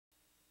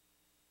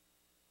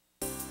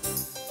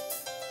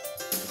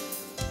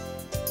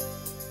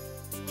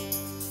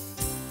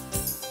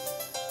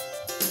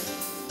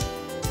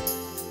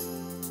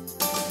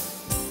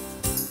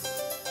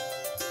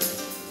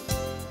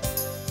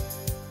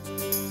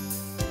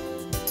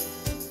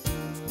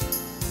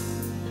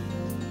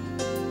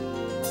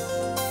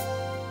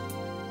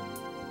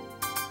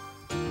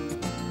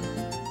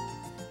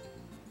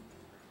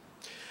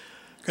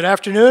Good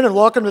afternoon and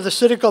welcome to the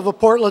City Club of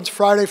Portland's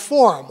Friday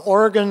Forum,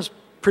 Oregon's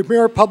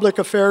premier public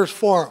affairs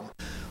forum.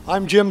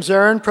 I'm Jim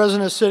Zarin,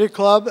 President of City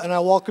Club, and I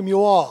welcome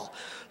you all.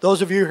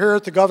 Those of you here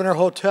at the Governor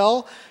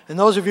Hotel, and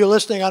those of you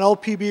listening on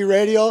OPB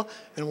radio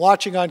and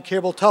watching on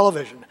cable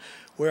television.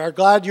 We are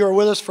glad you are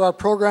with us for our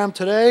program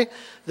today,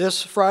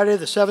 this Friday,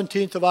 the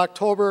 17th of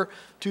October,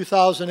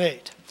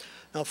 2008.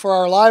 Now, for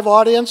our live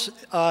audience,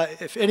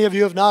 if any of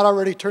you have not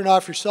already turned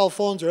off your cell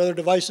phones or other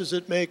devices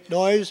that make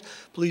noise,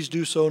 please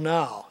do so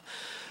now.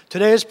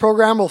 Today's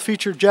program will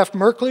feature Jeff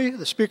Merkley,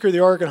 the Speaker of the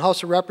Oregon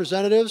House of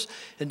Representatives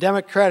and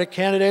Democratic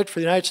candidate for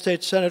the United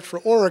States Senate for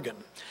Oregon.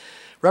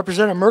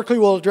 Representative Merkley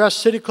will address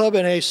City Club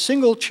in a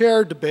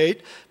single-chair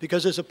debate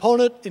because his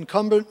opponent,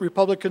 incumbent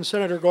Republican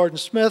Senator Gordon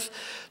Smith,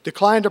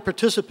 declined to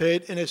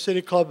participate in a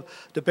City Club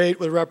debate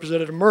with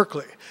Representative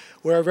Merkley.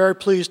 We are very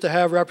pleased to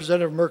have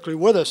Representative Merkley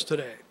with us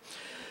today.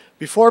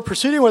 Before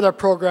proceeding with our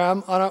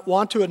program, I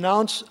want to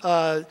announce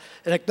and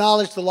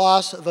acknowledge the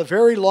loss of a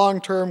very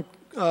long-term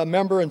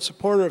member and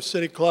supporter of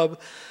City Club,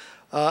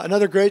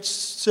 another great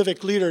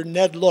civic leader,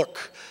 Ned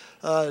Look.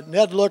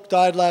 Ned Look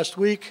died last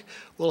week.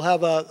 We'll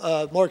have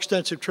a more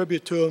extensive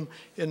tribute to him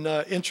in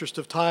the interest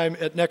of time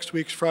at next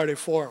week's Friday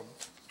Forum.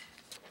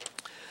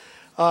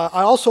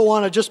 I also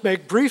want to just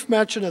make brief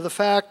mention of the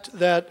fact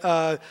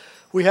that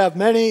we have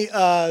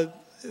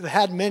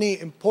had many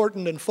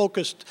important and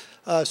focused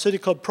City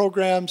Club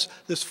programs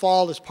this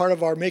fall as part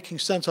of our Making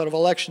Sense Out of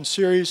Election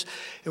series,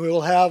 and we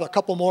will have a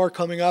couple more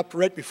coming up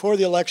right before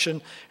the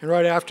election and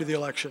right after the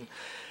election.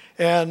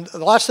 And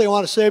the last thing I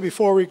want to say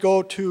before we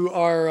go to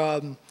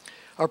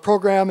our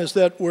program is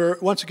that we're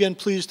once again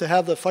pleased to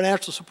have the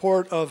financial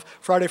support of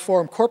Friday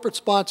Forum corporate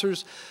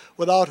sponsors,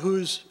 without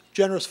whose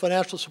generous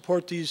financial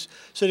support these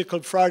City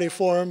Club Friday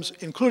Forums,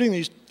 including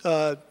these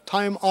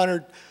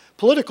time-honored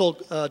political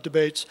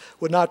debates,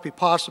 would not be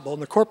possible.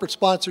 And the corporate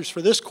sponsors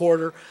for this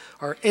quarter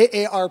are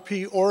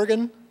AARP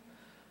Oregon,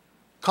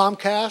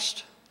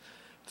 Comcast,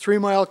 3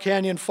 Mile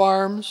Canyon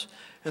Farms,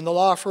 and the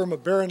law firm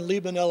of Barron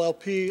Liebman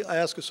LLP. I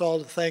ask us all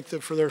to thank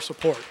them for their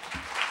support.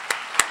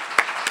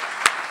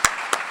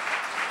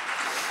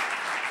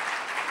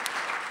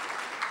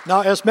 Now,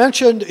 as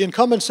mentioned,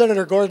 incumbent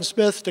Senator Gordon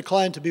Smith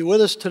declined to be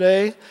with us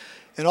today.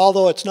 And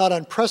although it's not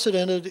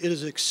unprecedented, it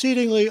is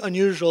exceedingly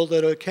unusual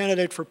that a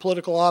candidate for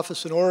political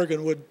office in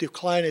Oregon would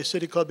decline a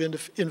City Club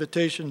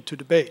invitation to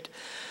debate.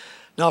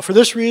 Now, for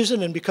this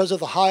reason, and because of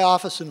the high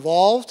office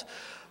involved,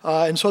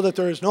 and so that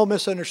there is no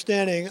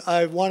misunderstanding,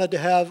 I wanted to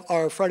have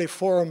our Friday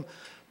Forum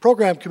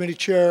Program Committee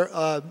Chair,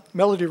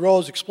 Melody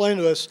Rose, explain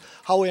to us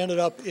how we ended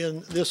up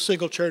in this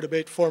single-chair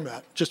debate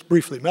format. Just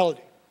briefly,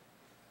 Melody.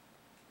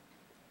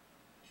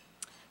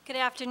 Good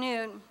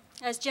afternoon.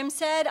 As Jim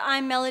said,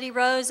 I'm Melody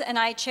Rose, and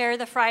I chair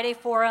the Friday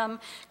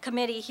Forum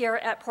Committee here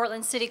at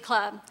Portland City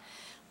Club.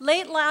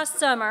 Late last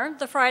summer,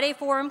 the Friday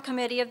Forum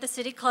Committee of the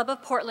City Club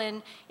of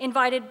Portland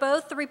invited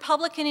both the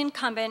Republican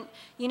incumbent,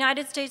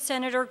 United States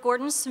Senator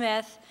Gordon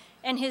Smith,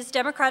 and his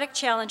Democratic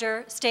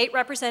challenger, State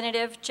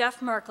Representative Jeff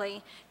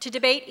Merkley, to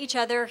debate each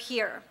other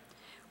here.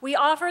 We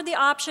offered the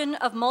option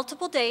of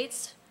multiple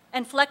dates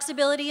and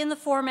flexibility in the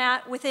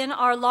format within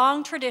our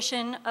long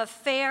tradition of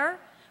fair,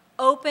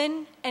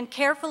 open, and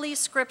carefully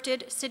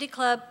scripted City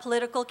Club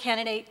political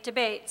candidate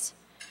debates.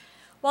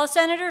 While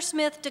Senator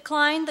Smith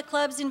declined the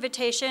club's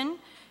invitation,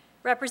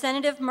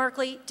 Representative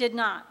Merkley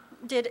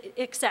did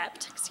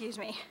accept.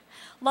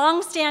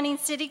 Long-standing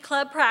City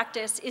Club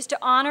practice is to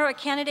honor a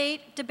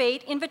candidate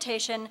debate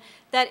invitation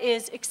that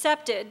is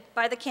accepted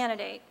by the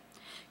candidate.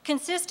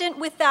 Consistent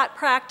with that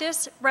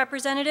practice,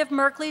 Representative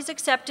Merkley's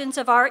acceptance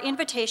of our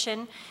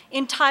invitation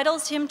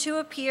entitles him to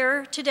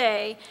appear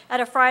today at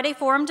a Friday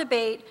Forum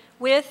debate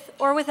with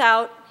or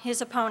without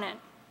his opponent.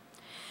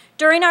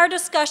 During our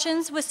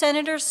discussions with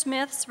Senator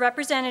Smith's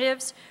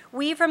representatives,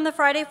 we from the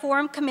Friday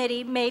Forum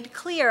Committee made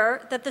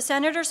clear that the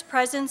Senator's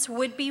presence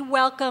would be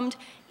welcomed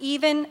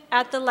even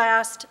at the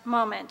last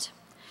moment.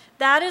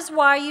 That is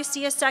why you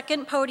see a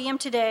second podium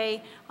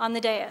today on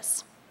the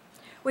dais.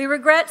 We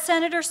regret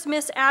Senator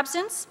Smith's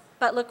absence,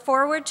 but look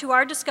forward to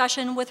our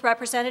discussion with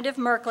Representative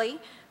Merkley,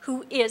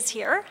 who is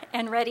here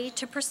and ready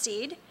to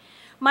proceed.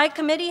 My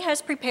committee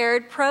has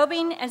prepared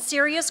probing and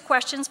serious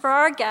questions for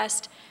our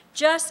guest,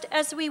 just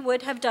as we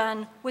would have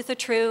done with a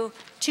true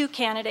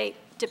two-candidate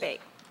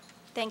debate.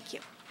 Thank you.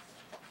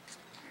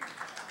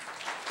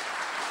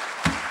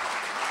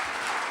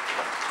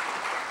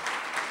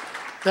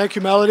 Thank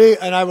you, Melody.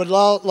 And I would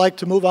like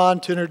to move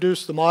on to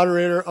introduce the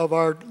moderator of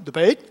our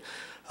debate.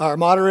 Our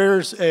moderator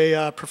is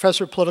a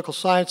professor of political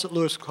science at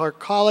Lewis Clark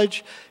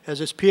College, has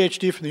his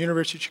PhD from the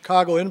University of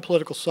Chicago in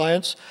political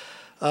science.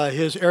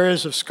 His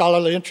areas of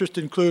scholarly interest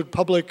include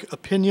public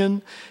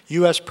opinion,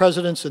 U.S.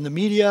 presidents and the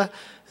media.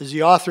 Is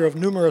the author of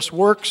numerous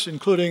works,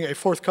 including a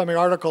forthcoming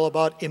article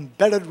about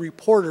embedded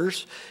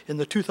reporters in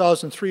the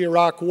 2003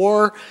 Iraq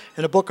War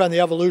and a book on the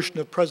evolution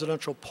of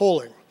presidential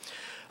polling.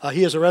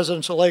 He is a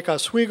resident of Lake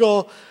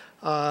Oswego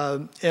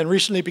and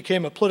recently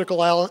became a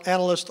political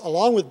analyst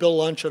along with Bill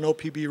Lunch on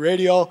OPB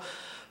radio.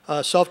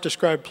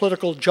 Self-described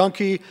political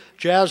junkie,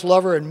 jazz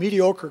lover, and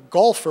mediocre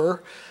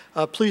golfer.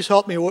 Please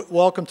help me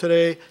welcome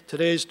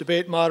today's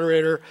debate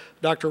moderator,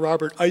 Dr.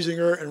 Robert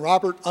Eisinger. And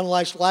Robert,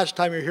 unlike last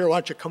time you're here, why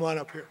don't you come on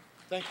up here?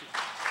 Thank you.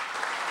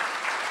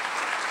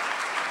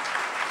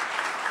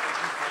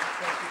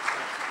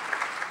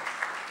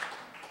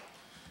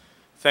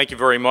 Thank you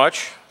very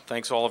much.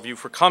 Thanks all of you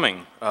for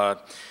coming.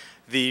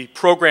 The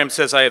program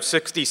says I have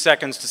 60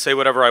 seconds to say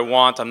whatever I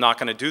want. I'm not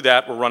going to do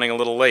that. We're running a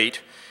little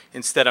late.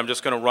 Instead, I'm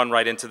just going to run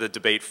right into the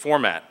debate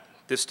format.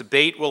 This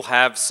debate will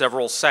have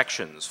several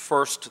sections.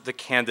 First, the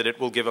candidate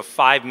will give a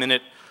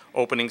 5-minute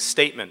opening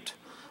statement.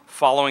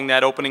 Following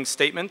that opening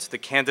statement, the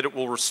candidate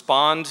will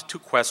respond to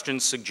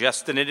questions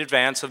suggested in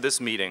advance of this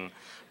meeting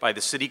by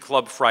the City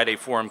Club Friday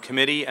Forum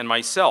Committee and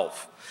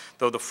myself,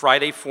 though the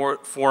Friday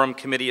Forum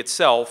Committee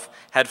itself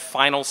had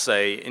final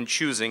say in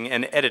choosing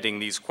and editing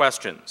these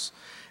questions.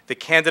 The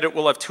candidate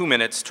will have 2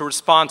 minutes to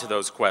respond to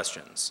those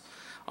questions.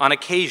 On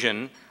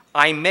occasion,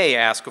 I may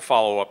ask a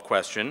follow-up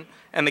question,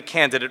 and the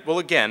candidate will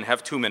again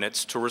have 2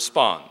 minutes to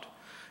respond.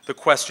 The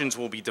questions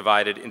will be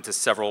divided into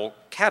several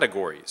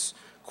categories: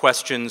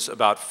 questions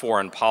about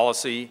foreign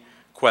policy,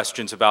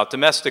 questions about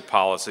domestic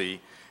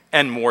policy,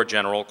 and more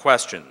general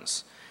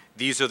questions.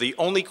 These are the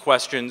only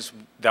questions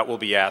that will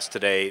be asked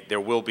today.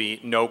 There will be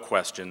no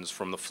questions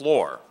from the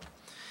floor.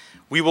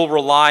 We will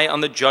rely on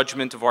the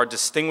judgment of our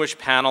distinguished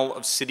panel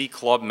of City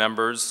Club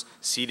members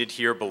seated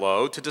here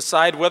below to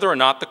decide whether or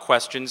not the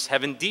questions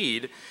have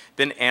indeed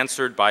been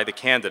answered by the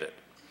candidate.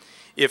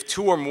 If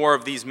 2 or more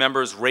of these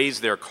members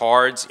raise their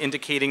cards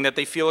indicating that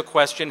they feel a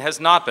question has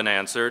not been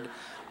answered,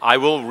 I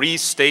will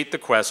restate the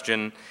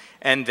question,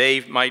 and they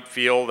might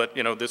feel that,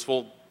 this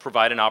will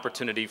provide an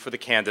opportunity for the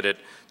candidate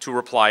to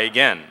reply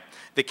again.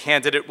 The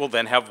candidate will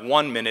then have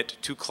 1 minute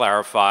to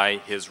clarify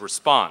his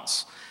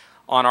response.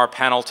 On our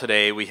panel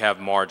today, we have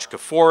Marge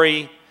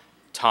Ghaffori,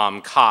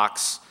 Tom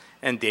Cox,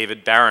 and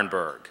David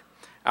Barenberg.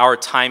 Our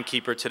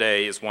timekeeper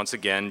today is once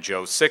again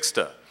Joe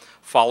Sixta.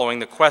 Following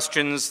the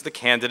questions, the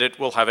candidate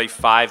will have a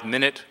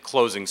 5-minute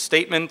closing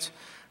statement.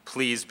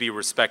 Please be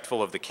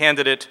respectful of the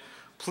candidate.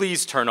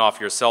 Please turn off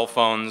your cell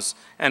phones,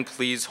 and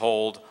please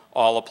hold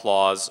all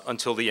applause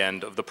until the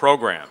end of the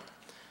program.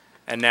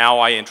 And now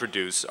I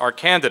introduce our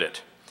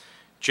candidate.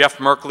 Jeff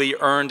Merkley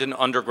earned an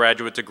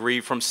undergraduate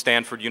degree from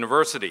Stanford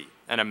University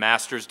and a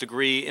master's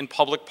degree in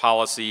public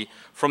policy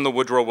from the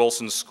Woodrow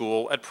Wilson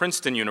School at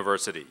Princeton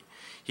University.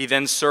 He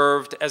then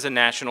served as a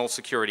national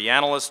security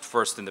analyst,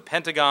 first in the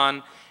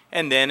Pentagon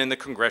and then in the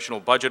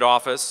Congressional Budget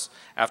Office.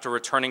 After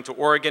returning to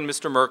Oregon,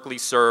 Mr. Merkley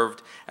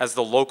served as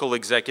the local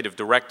executive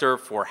director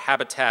for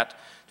Habitat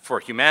for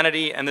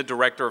Humanity and the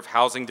Director of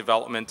Housing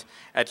Development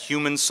at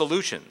Human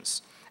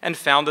Solutions, and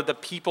founded the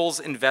People's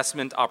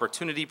Investment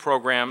Opportunity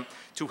Program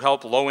to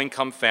help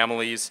low-income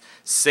families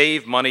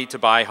save money to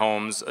buy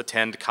homes,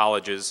 attend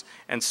colleges,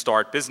 and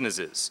start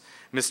businesses.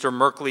 Mr.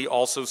 Merkley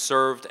also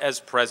served as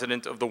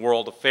president of the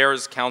World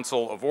Affairs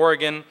Council of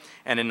Oregon,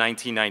 and in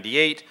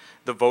 1998,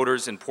 the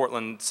voters in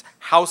Portland's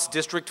House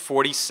District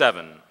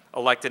 47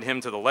 elected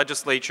him to the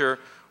legislature,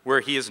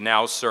 where he is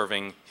now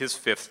serving his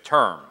 5th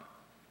term.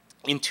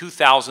 In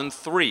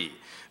 2003,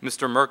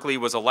 Mr. Merkley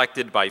was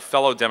elected by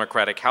fellow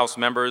Democratic House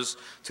members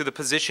to the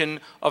position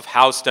of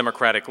House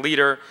Democratic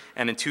Leader,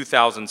 and in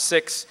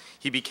 2006,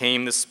 he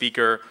became the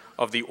Speaker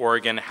of the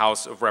Oregon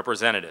House of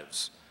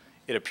Representatives.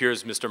 It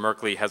appears Mr.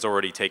 Merkley has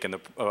already taken the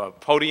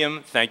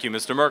podium. Thank you,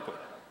 Mr. Merkley.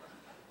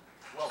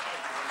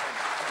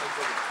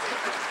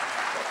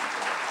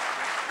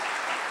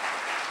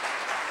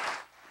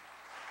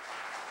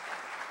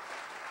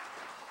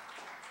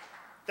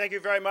 Thank you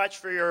very much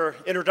for your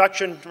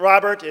introduction,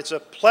 Robert. It's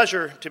a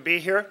pleasure to be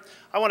here.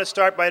 I want to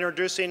start by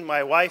introducing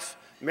my wife,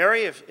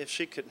 Mary, if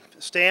she could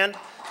stand.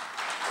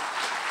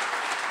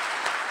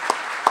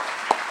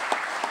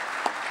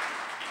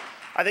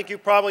 I think you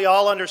probably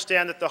all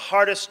understand that the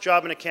hardest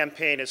job in a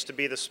campaign is to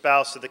be the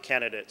spouse of the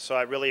candidate, so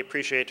I really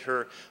appreciate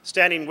her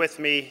standing with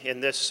me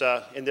in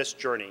this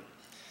journey.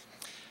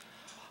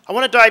 I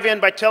want to dive in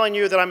by telling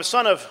you that I'm a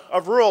son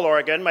of rural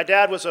Oregon. My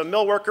dad was a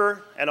mill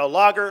worker and a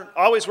logger,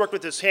 always worked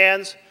with his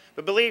hands,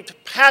 but believed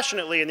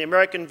passionately in the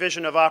American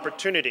vision of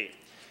opportunity.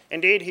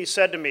 Indeed, he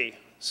said to me,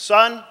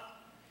 "Son,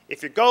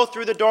 if you go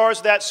through the doors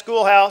of that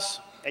schoolhouse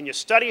and you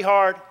study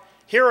hard,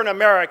 here in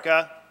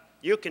America,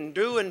 you can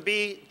do and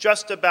be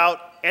just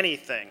about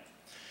anything."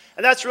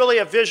 And that's really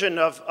a vision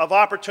of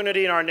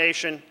opportunity in our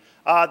nation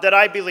that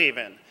I believe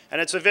in. And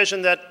it's a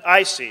vision that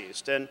I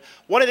seized. And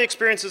one of the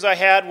experiences I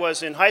had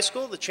was in high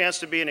school, the chance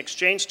to be an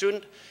exchange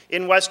student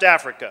in West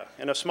Africa,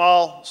 in a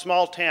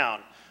small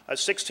town. I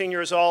was 16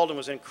 years old, and it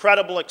was an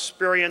incredible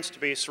experience to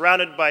be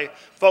surrounded by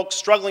folks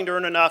struggling to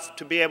earn enough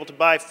to be able to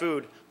buy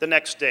food the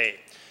next day.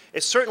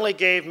 It certainly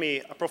gave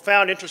me a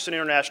profound interest in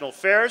international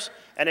affairs,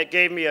 and it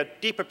gave me a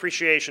deep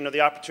appreciation of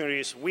the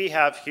opportunities we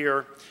have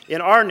here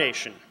in our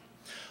nation.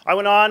 I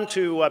went on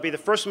to be the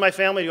first in my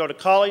family to go to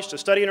college, to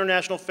study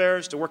international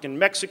affairs, to work in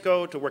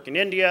Mexico, to work in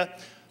India,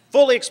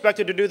 fully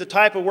expected to do the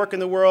type of work in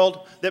the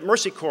world that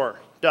Mercy Corps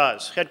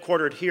does,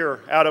 headquartered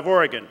here out of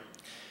Oregon.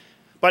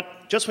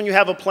 But just when you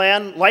have a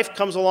plan, life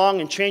comes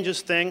along and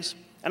changes things,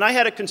 And I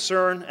had a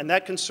concern, and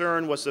that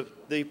concern was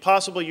the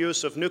possible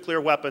use of nuclear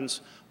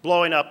weapons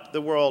blowing up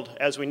the world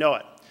as we know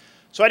it.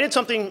 So I did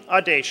something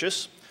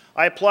audacious.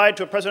 I applied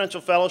to a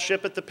presidential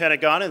fellowship at the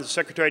Pentagon in the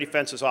Secretary of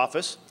Defense's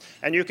office,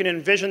 and you can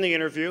envision the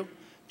interview,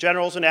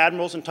 generals and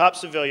admirals and top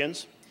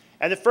civilians.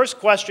 And the first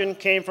question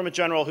came from a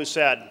general who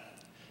said,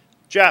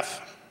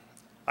 "Jeff,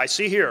 I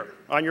see here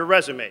on your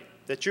resume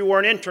that you were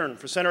an intern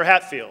for Senator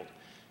Hatfield,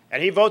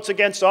 and he votes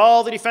against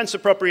all the defense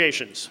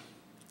appropriations.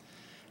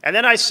 And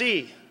then I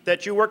see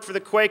that you worked for the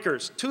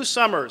Quakers 2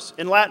 summers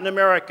in Latin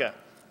America,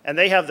 and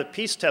they have the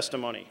peace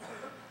testimony.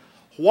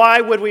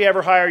 Why would we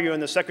ever hire you in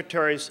the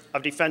Secretary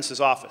of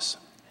Defense's office?"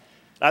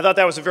 And I thought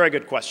that was a very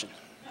good question.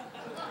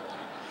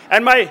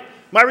 And my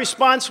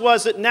response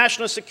was that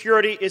national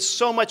security is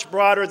so much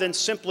broader than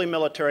simply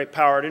military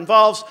power. It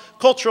involves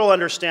cultural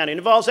understanding, it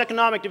involves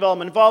economic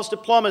development, it involves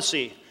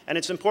diplomacy, and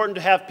it's important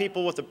to have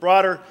people with a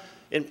broader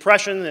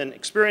impression and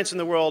experience in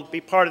the world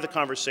be part of the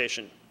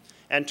conversation.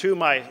 And to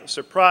my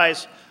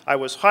surprise, I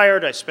was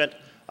hired. I spent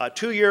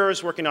 2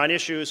 years working on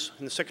issues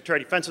in the Secretary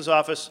of Defense's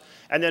office,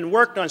 and then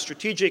worked on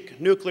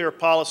strategic nuclear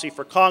policy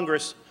for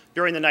Congress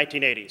during the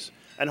 1980s,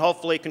 and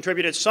hopefully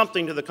contributed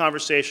something to the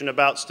conversation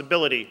about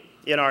stability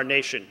in our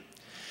nation.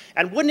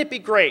 And wouldn't it be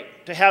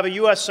great to have a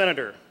U.S.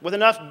 Senator with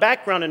enough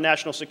background in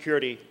national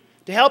security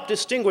to help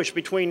distinguish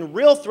between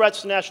real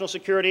threats to national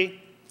security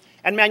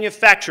and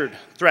manufactured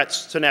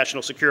threats to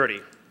national security?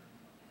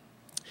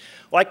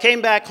 Well, I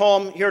came back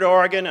home here to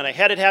Oregon, and I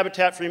headed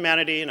Habitat for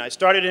Humanity, and I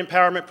started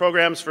empowerment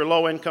programs for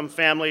low-income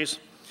families.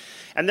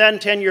 And then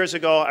 10 years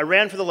ago, I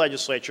ran for the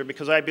legislature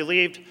because I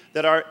believed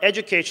that our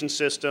education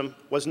system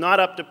was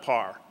not up to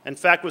par. In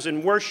fact, was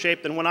in worse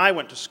shape than when I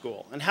went to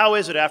school. And how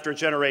is it after a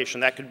generation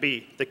that could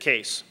be the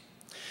case?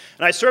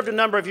 And I served a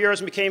number of years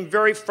and became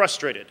very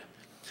frustrated.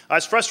 I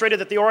was frustrated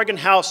that the Oregon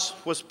House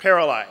was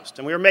paralyzed,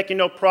 and we were making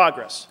no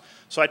progress.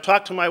 So I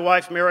talked to my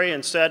wife, Mary,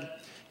 and said,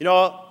 "You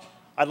know,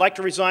 I'd like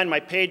to resign my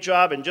paid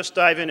job and just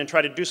dive in and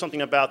try to do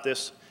something about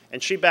this,"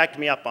 and she backed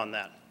me up on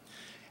that.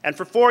 And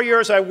for 4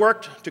 years, I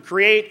worked to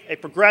create a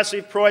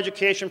progressive,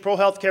 pro-education,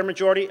 pro-healthcare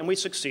majority, and we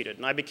succeeded.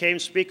 And I became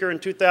Speaker in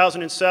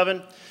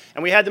 2007,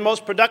 and we had the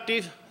most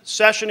productive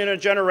session in a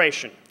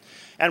generation.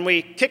 And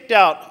we kicked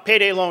out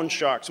payday loan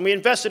sharks, and we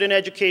invested in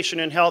education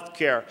and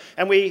healthcare,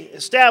 and we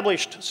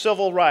established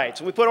civil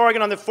rights, and we put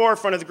Oregon on the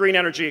forefront of the green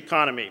energy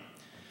economy.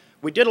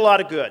 We did a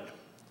lot of good,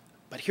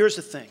 but here's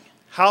the thing.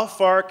 How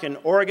far can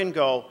Oregon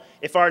go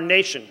if our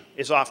nation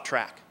is off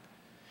track?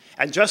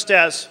 And just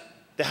as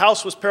the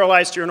House was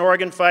paralyzed here in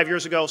Oregon 5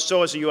 years ago,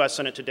 so is the U.S.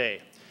 Senate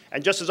today.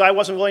 And just as I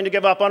wasn't willing to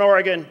give up on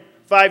Oregon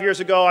 5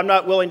 years ago, I'm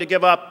not willing to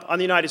give up on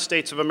the United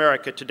States of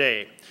America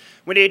today.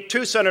 We need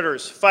 2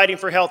 senators fighting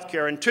for health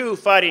care, and 2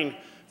 fighting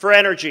for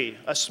energy,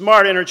 a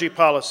smart energy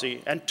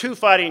policy, and 2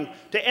 fighting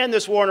to end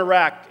this war in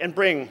Iraq and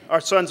bring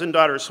our sons and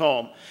daughters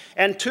home,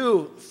 and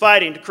 2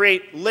 fighting to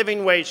create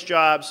living wage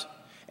jobs,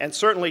 and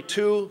certainly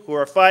 2 who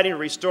are fighting to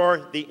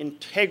restore the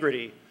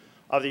integrity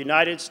of the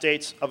United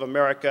States of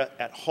America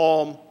at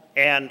home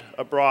and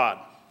abroad.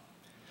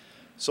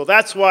 So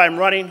that's why I'm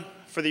running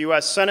for the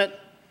U.S. Senate,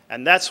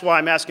 and that's why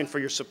I'm asking for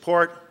your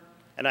support,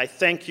 and I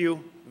thank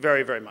you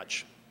very, very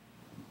much.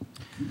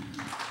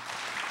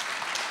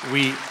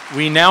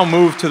 We now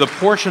move to the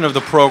portion of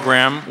the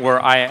program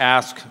where I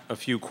ask a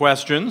few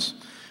questions.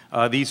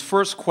 These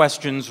first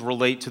questions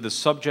relate to the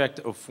subject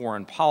of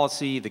foreign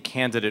policy. The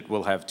candidate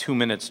will have 2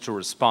 minutes to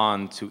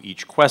respond to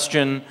each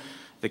question.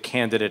 The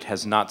candidate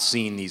has not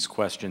seen these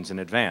questions in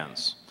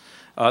advance.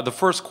 The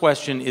first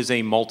question is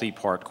a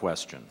multi-part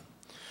question.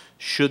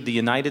 Should the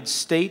United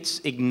States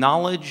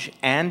acknowledge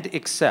and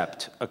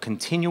accept a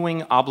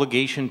continuing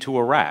obligation to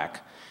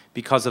Iraq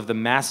because of the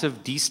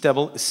massive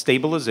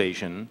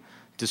destabilization,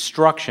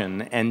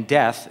 destruction, and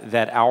death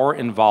that our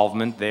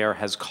involvement there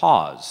has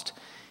caused?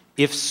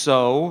 If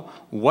so,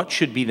 what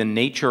should be the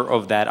nature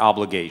of that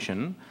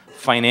obligation,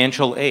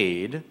 financial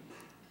aid,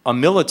 a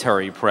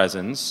military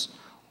presence,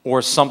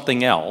 or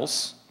something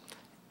else?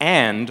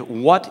 And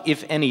what,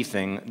 if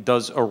anything,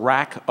 does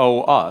Iraq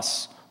owe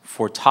us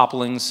for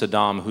toppling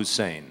Saddam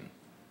Hussein?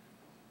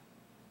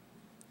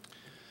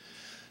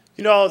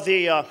 You know,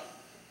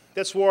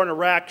 this war in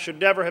Iraq should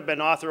never have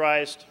been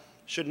authorized,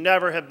 should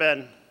never have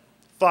been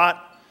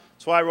fought.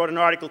 That's why I wrote an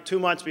article 2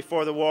 months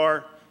before the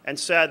war and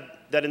said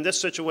that in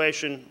this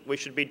situation we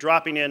should be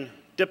dropping in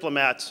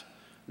diplomats,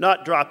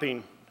 not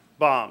dropping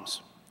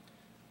bombs.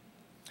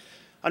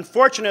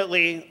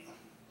 Unfortunately,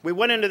 we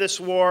went into this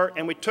war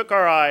and we took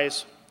our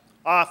eyes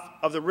off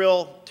of the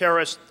real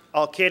terrorist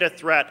al-Qaeda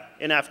threat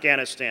in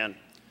Afghanistan.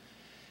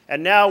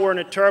 And now we're in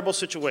a terrible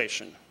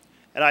situation.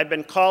 And I've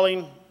been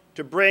calling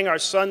to bring our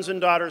sons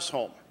and daughters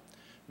home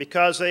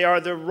because they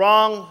are the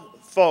wrong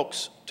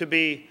folks to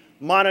be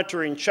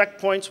monitoring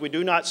checkpoints. We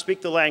do not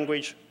speak the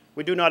language.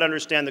 We do not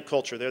understand the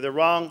culture. They're the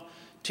wrong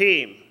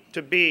team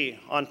to be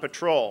on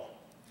patrol.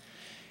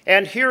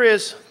 And here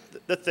is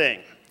the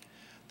thing,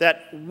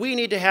 that we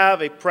need to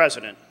have a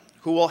president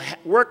who will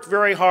work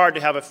very hard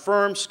to have a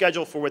firm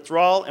schedule for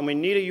withdrawal, and we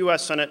need a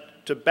U.S. Senate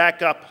to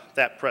back up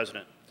that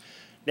president.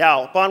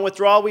 Now, upon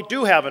withdrawal, we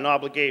do have an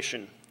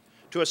obligation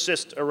to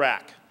assist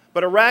Iraq,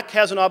 but Iraq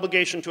has an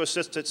obligation to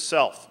assist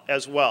itself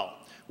as well.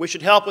 We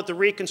should help with the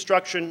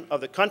reconstruction of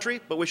the country,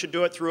 but we should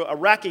do it through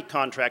Iraqi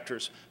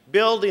contractors,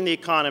 building the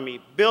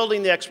economy,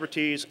 building the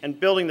expertise, and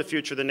building the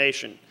future of the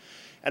nation.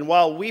 And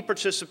while we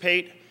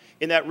participate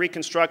in that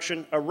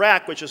reconstruction,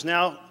 Iraq, which has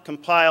now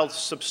compiled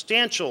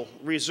substantial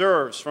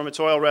reserves from its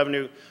oil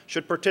revenue,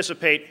 should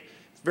participate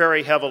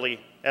very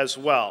heavily as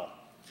well.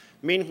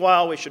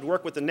 Meanwhile, we should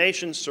work with the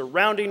nations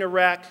surrounding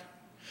Iraq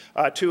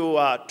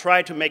to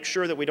try to make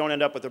sure that we don't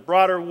end up with a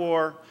broader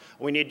war.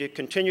 We need to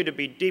continue to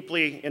be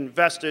deeply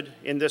invested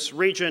in this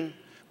region.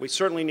 We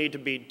certainly need to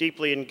be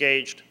deeply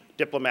engaged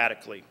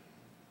diplomatically.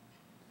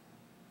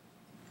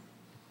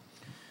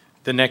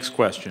 The next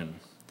question.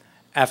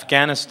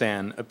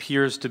 Afghanistan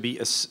appears to be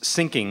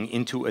sinking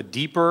into a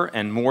deeper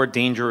and more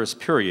dangerous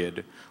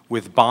period,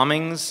 with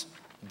bombings,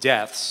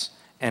 deaths,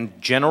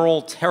 and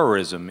general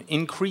terrorism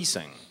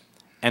increasing,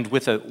 and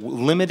with a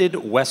limited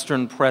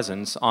Western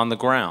presence on the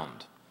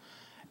ground.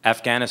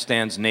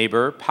 Afghanistan's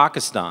neighbor,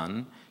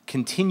 Pakistan,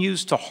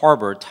 continues to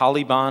harbor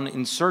Taliban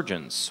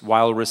insurgents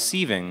while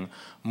receiving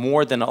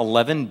more than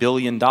 $11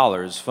 billion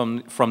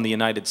from the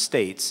United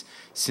States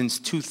since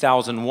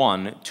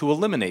 2001 to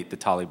eliminate the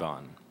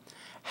Taliban.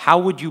 How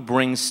would you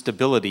bring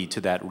stability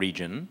to that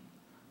region?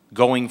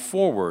 Going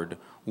forward,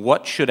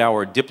 what should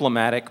our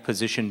diplomatic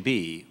position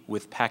be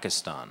with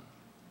Pakistan?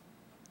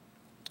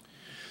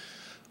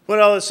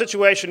 Well, the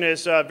situation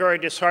is very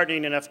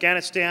disheartening in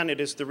Afghanistan.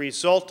 It is the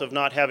result of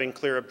not having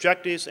clear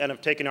objectives and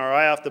of taking our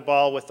eye off the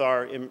ball with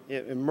our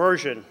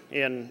immersion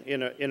in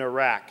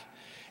Iraq.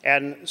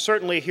 And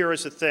certainly here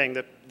is the thing,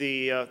 that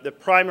the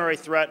primary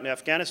threat in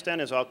Afghanistan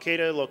is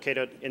al-Qaeda,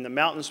 located in the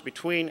mountains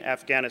between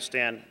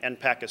Afghanistan and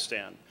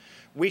Pakistan.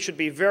 We should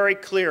be very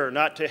clear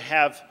not to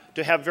have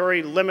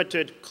very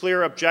limited,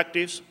 clear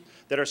objectives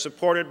that are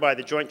supported by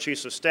the Joint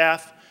Chiefs of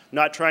Staff,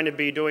 not trying to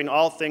be doing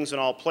all things in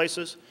all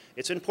places.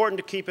 It's important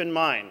to keep in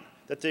mind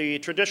that the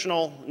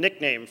traditional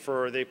nickname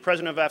for the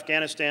president of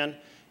Afghanistan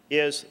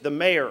is the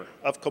mayor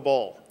of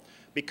Kabul,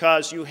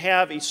 because you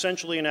have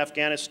essentially in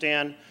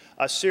Afghanistan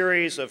a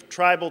series of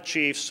tribal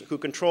chiefs who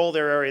control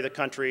their area of the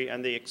country,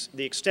 and the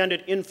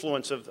extended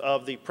influence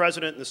of the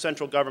president and the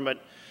central government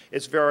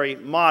is very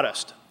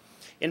modest.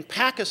 In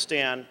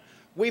Pakistan,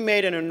 we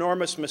made an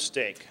enormous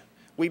mistake.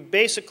 We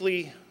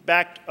basically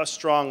backed a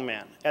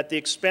strongman at the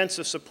expense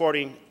of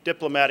supporting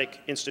diplomatic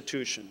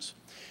institutions.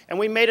 And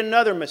we made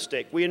another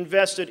mistake. We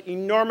invested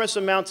enormous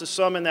amounts of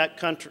sum in that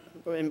country,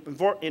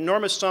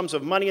 enormous sums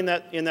of money in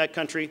that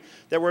country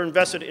that were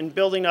invested in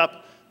building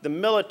up the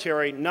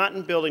military, not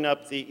in building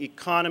up the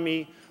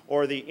economy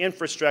or the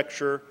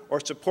infrastructure or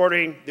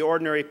supporting the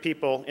ordinary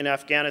people in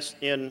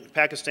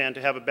Pakistan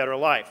to have a better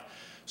life.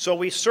 So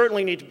we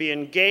certainly need to be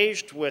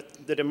engaged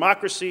with the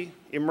democracy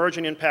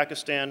emerging in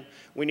Pakistan.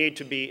 We need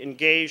to be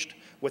engaged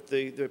with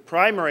the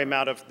primary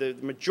amount of the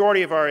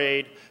majority of our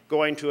aid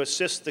going to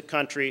assist the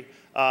country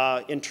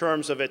in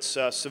terms of its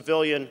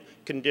civilian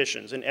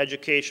conditions in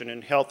education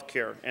and health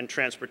care and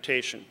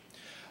transportation.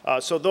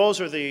 So those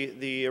are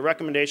the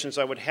recommendations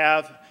I would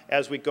have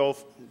as we go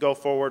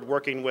forward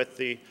working with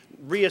the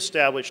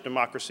reestablished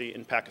democracy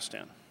in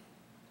Pakistan.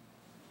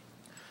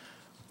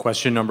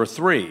 Question number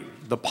 3.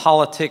 The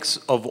politics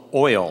of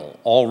oil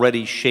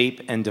already shape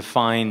and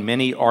define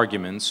many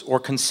arguments or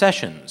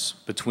concessions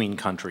between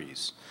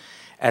countries.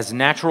 As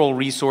natural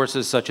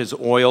resources such as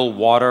oil,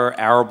 water,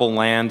 arable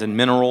land, and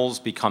minerals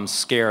become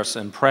scarce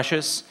and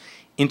precious,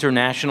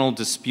 international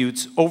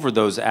disputes over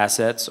those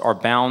assets are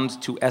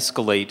bound to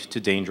escalate to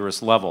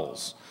dangerous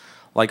levels.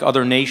 Like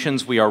other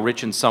nations, we are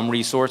rich in some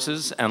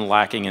resources and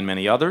lacking in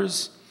many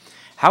others.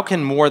 How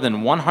can more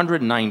than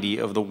 190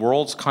 of the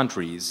world's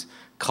countries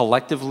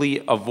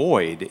collectively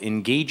avoid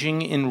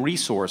engaging in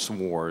resource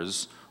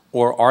wars,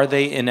 or are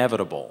they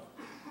inevitable?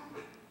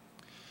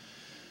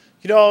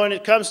 You know, when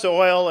it comes to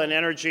oil and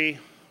energy,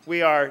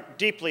 we are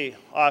deeply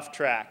off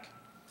track.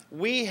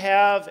 We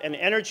have an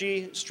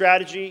energy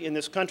strategy in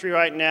this country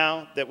right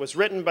now that was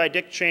written by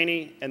Dick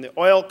Cheney and the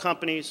oil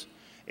companies.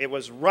 It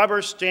was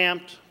rubber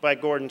stamped by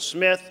Gordon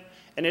Smith,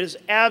 and it is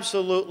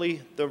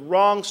absolutely the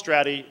wrong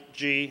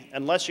strategy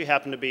unless you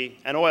happen to be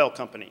an oil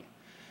company.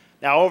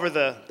 Now, over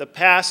the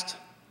past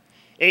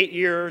 8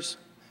 years,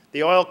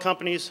 the oil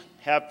companies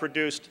have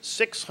produced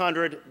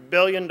 $600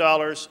 billion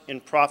in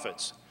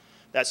profits.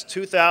 That's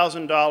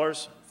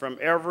 $2,000 from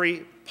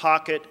every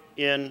pocket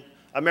in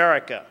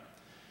America.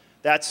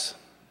 That's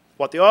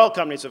what the oil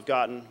companies have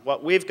gotten.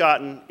 What we've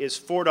gotten is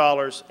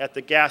 $4 at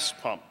the gas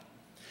pump.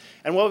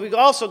 And what we've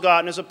also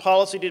gotten is a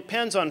policy that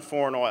depends on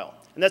foreign oil.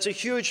 And that's a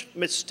huge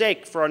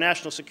mistake for our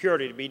national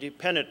security, to be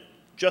dependent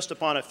just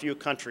upon a few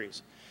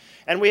countries.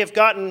 And we have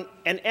gotten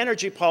an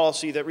energy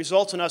policy that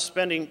results in us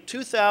spending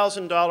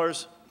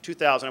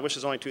 $2,000, I wish it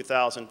was only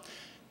 $2,000,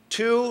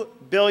 $2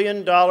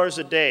 billion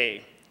a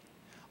day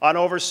on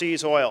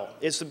overseas oil.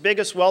 It's the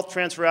biggest wealth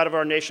transfer out of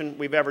our nation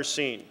we've ever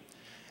seen.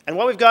 And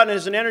what we've gotten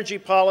is an energy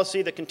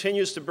policy that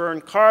continues to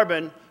burn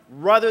carbon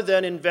rather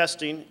than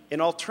investing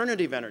in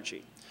alternative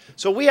energy.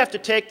 So we have to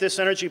take this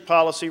energy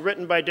policy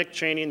written by Dick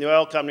Cheney and the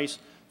oil companies,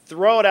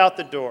 throw it out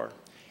the door,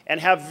 and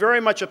have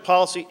very much a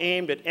policy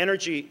aimed at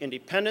energy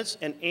independence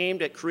and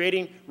aimed at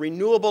creating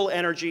renewable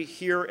energy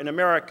here in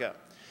America.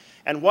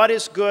 And what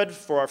is good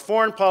for our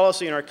foreign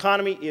policy and our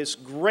economy is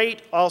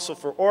great also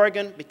for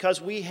Oregon, because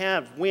we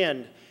have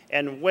wind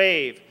and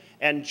wave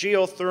and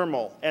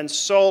geothermal and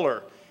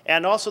solar,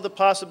 and also the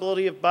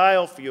possibility of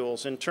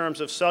biofuels in terms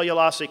of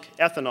cellulosic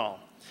ethanol.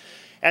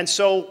 And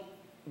so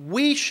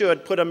we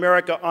should put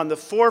America on the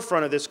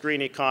forefront of this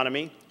green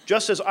economy,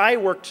 just as I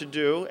work to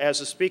do as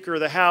the Speaker of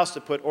the House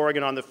to put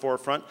Oregon on the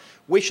forefront.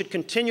 We should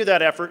continue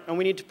that effort, and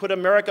we need to put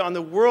America on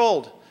the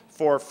world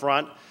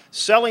forefront,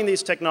 selling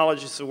these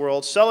technologies to the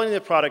world, selling the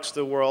products to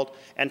the world,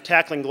 and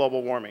tackling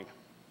global warming.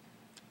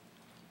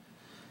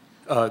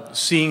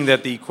 Seeing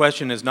that the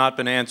question has not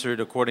been answered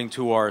according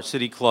to our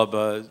City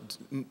Club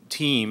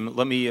team,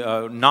 let me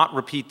not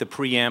repeat the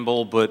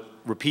preamble, but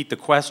repeat the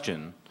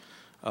question.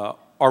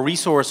 Are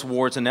resource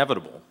wars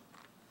inevitable?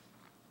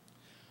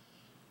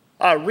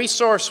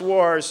 Resource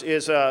wars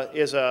is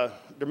a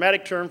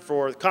dramatic term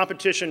for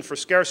competition for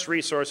scarce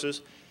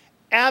resources.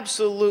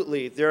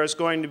 Absolutely, there is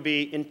going to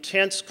be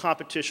intense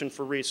competition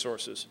for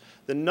resources.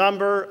 The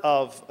number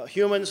of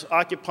humans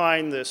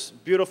occupying this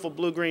beautiful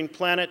blue-green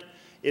planet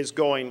is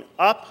going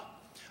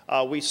up.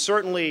 We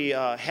certainly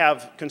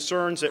have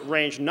concerns that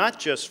range not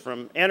just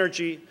from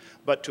energy,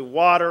 but to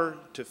water,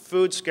 to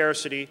food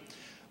scarcity.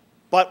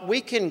 But we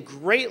can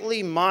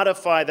greatly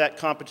modify that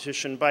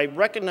competition by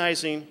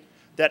recognizing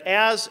that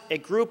as a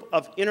group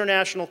of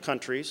international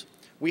countries,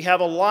 we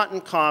have a lot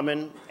in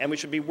common, and we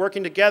should be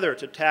working together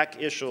to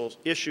tackle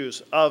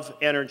issues of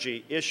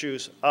energy,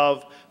 issues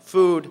of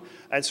food,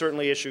 and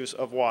certainly issues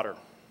of water.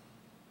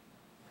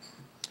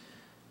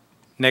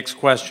 Next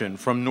question.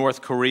 From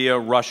North Korea,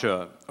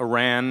 Russia,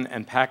 Iran,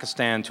 and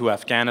Pakistan to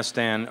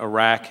Afghanistan,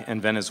 Iraq,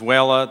 and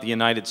Venezuela, the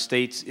United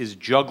States is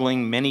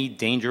juggling many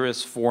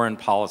dangerous foreign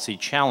policy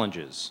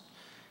challenges.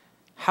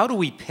 How do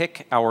we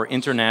pick our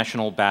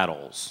international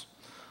battles?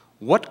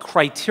 What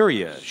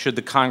criteria should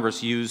the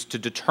Congress use to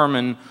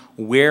determine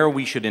where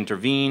we should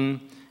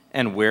intervene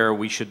and where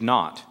we should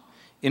not?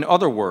 In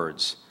other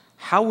words,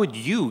 how would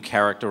you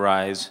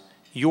characterize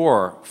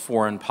your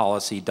foreign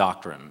policy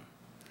doctrine?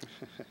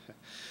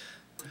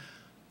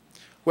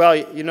 Well,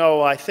 you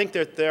know, I think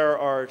that there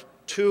are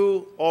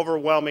two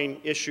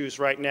overwhelming issues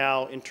right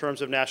now in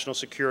terms of national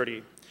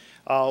security.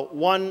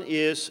 One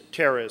is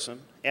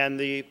terrorism, and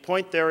the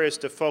point there is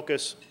to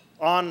focus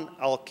on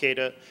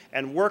al-Qaeda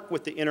and work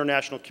with the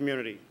international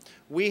community.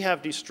 We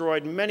have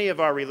destroyed many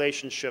of our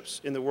relationships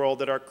in the world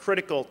that are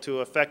critical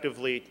to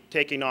effectively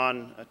taking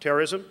on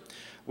terrorism.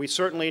 We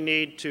certainly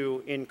need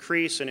to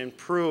increase and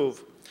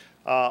improve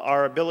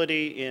our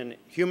ability in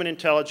human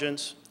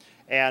intelligence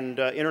and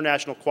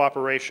international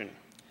cooperation.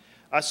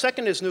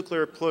 Second is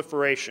nuclear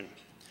proliferation.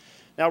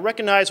 Now,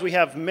 recognize we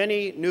have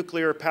many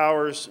nuclear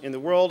powers in the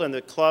world, and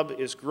the club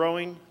is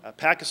growing.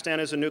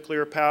 Pakistan is a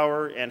nuclear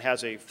power and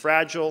has a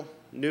fragile,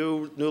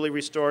 newly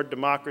restored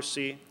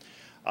democracy.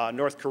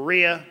 North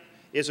Korea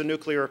is a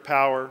nuclear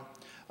power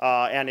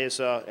and is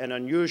an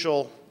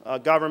unusual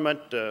government,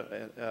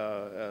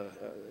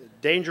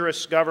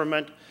 dangerous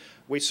government.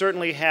 We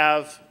certainly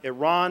have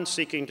Iran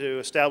seeking to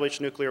establish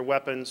nuclear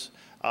weapons.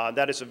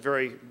 That is a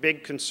very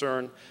big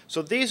concern.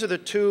 So these are the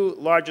two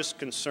largest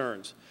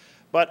concerns.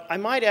 But I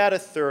might add a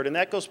third, and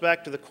that goes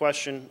back to the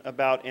question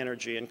about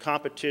energy and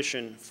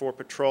competition for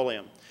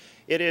petroleum.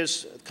 It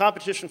is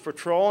competition for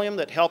petroleum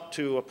that helped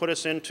to put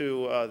us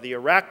into the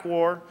Iraq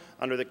War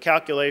under the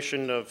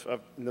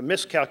the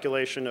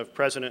miscalculation of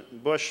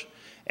President Bush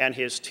and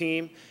his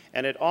team.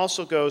 And it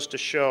also goes to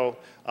show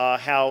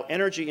how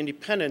energy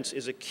independence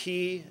is a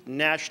key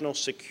national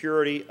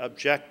security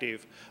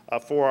objective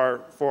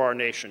for our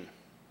nation.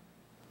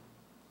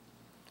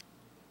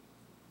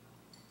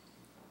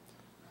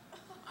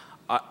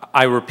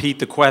 I repeat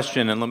the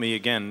question, and let me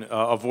again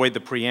avoid the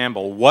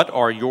preamble. What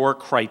are your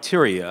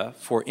criteria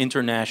for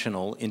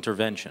international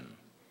intervention?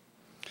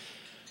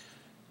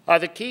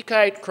 The key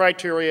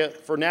criteria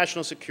for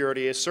national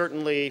security is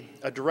certainly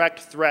a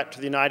direct threat to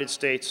the United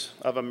States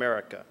of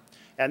America.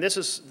 And this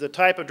is the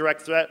type of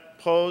direct threat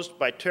posed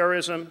by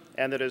terrorism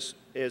and that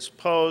is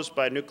posed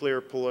by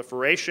nuclear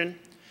proliferation.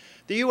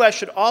 The U.S.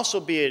 should also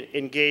be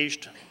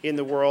engaged in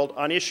the world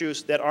on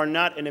issues that are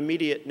not an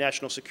immediate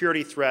national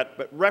security threat,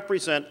 but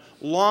represent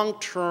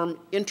long-term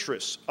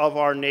interests of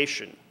our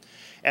nation.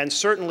 And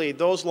certainly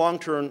those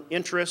long-term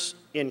interests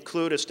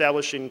include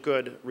establishing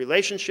good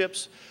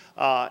relationships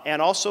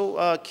and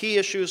also key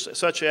issues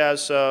such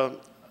as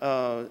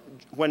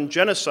when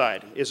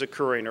genocide is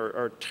occurring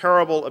or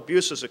terrible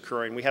abuse is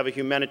occurring. We have a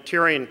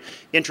humanitarian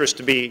interest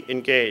to be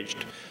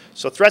engaged.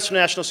 So threats to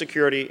national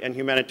security and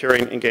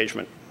humanitarian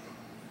engagement.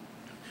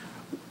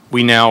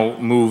 We now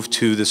move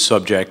to the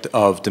subject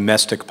of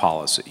domestic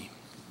policy.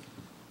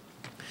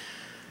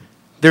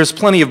 There's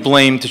plenty of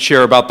blame to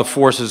share about the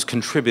forces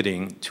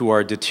contributing to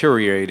our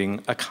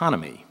deteriorating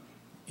economy.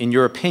 In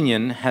your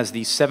opinion, has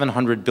the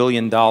 $700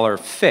 billion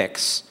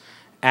fix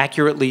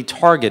accurately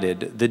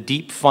targeted the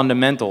deep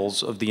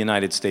fundamentals of the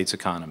United States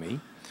economy,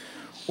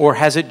 or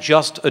has it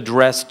just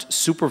addressed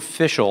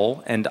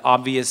superficial and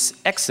obvious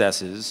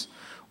excesses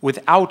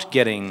without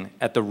getting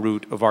at the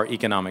root of our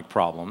economic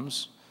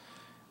problems?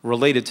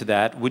 Related to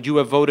that, would you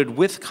have voted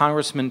with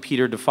Congressman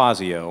Peter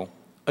DeFazio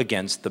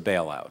against the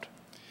bailout?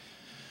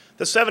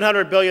 The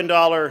 $700 billion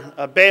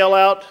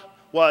bailout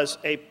was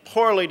a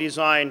poorly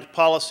designed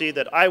policy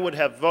that I would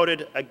have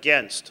voted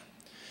against.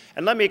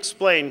 And let me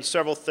explain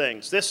several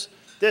things. This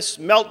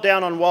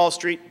meltdown on Wall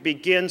Street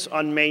begins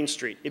on Main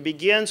Street. It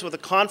begins with a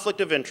conflict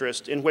of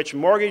interest in which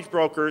mortgage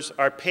brokers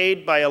are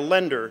paid by a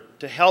lender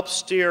to help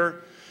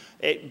steer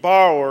a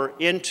borrower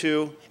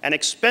into an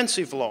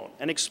expensive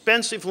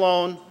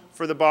loan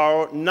for the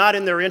borrower, not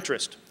in their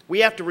interest. We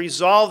have to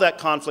resolve that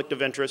conflict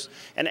of interest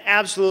and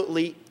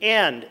absolutely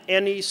end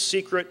any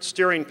secret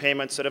steering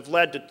payments that have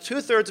led to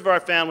 2/3 of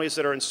our families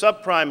that are in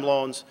subprime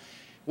loans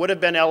would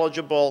have been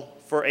eligible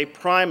for a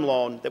prime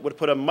loan that would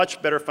put a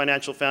much better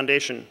financial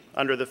foundation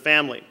under the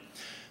family.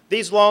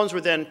 These loans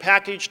were then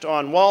packaged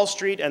on Wall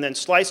Street and then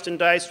sliced and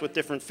diced with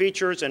different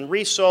features and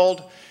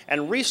resold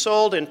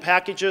in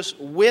packages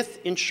with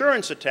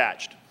insurance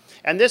attached.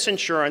 And this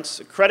insurance,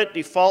 the credit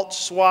default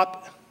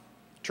swap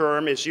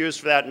term is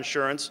used for that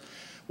insurance,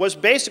 was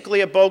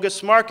basically a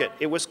bogus market.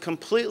 It was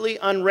completely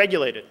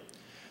unregulated.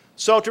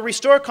 So to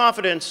restore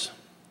confidence,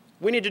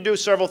 we need to do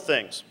several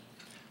things.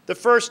 The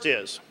first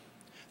is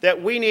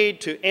that we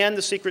need to end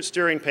the secret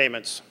steering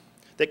payments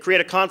that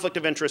create a conflict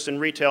of interest in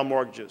retail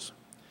mortgages.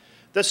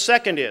 The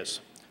second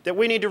is that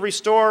we need to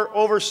restore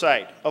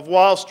oversight of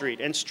Wall Street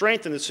and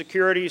strengthen the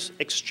Securities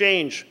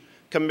Exchange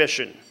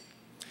Commission.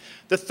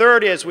 The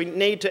third is we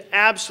need to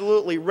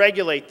absolutely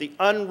regulate the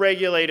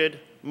unregulated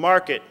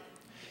market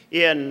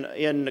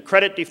in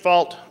credit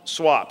default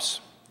swaps.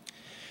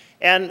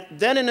 And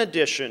then in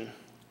addition,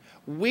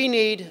 we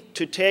need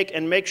to take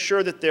and make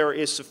sure that there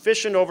is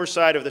sufficient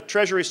oversight of the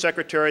Treasury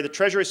Secretary. The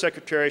Treasury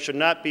Secretary should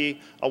not be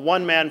a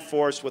one-man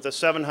force with a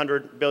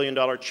 $700 billion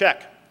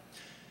check.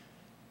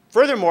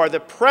 Furthermore,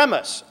 the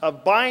premise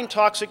of buying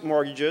toxic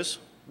mortgages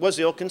was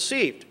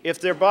ill-conceived.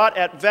 If they're bought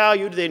at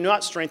value, they do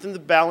not strengthen the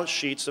balance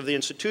sheets of the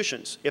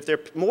institutions.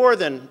 If more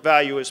than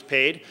value is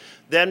paid,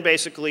 then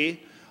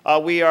basically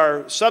we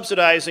are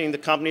subsidizing the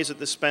companies at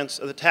the expense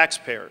of the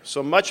taxpayer.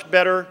 So much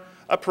better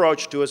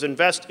approach to is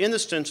invest in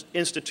the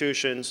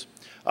institutions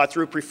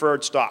through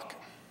preferred stock.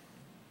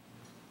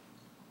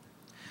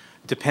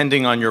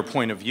 Depending on your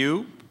point of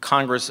view,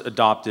 Congress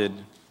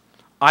adopted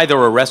either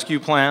a rescue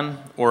plan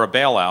or a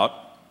bailout.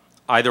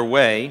 Either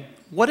way,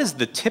 what is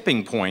the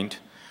tipping point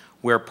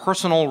where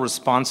personal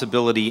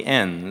responsibility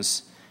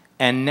ends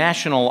and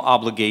national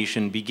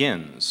obligation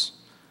begins?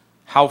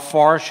 How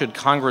far should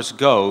Congress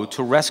go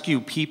to rescue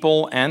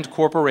people and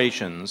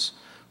corporations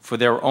for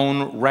their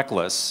own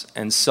reckless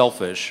and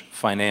selfish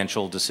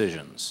financial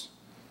decisions?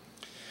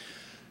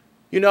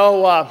 You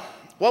know,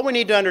 what we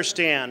need to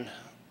understand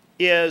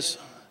is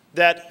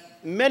that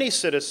many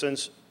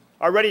citizens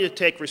are ready to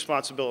take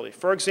responsibility.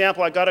 For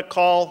example, I got a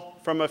call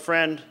from a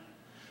friend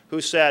who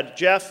said,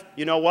 Jeff,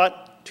 you know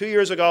what? 2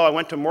 years ago, I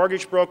went to a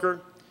mortgage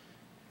broker.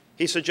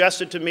 He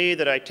suggested to me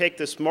that I take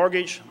this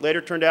mortgage.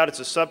 Later turned out it's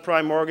a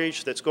subprime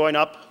mortgage that's going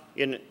up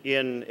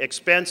in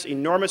expense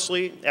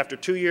enormously after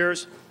 2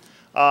 years.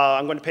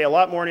 I'm going to pay a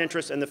lot more in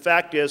interest, and the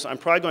fact is I'm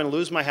probably going to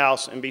lose my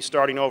house and be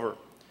starting over.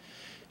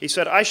 He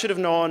said, I should have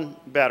known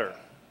better,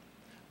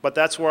 but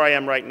that's where I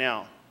am right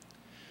now.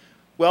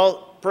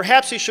 Well,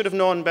 perhaps he should have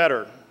known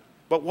better,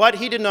 but what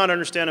he did not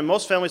understand, and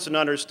most families did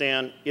not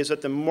understand, is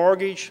that the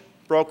mortgage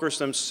brokers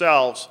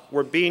themselves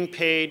were being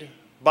paid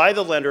by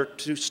the lender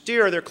to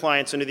steer their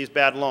clients into these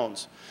bad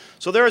loans.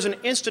 So there is an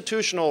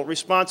institutional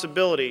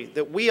responsibility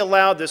that we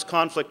allowed this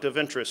conflict of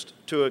interest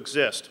to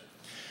exist.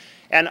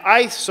 And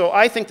so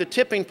I think the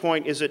tipping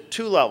point is at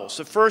two levels.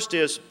 The first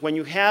is when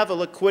you have a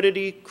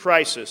liquidity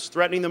crisis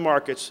threatening the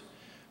markets,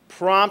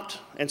 prompt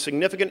and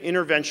significant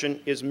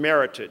intervention is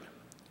merited.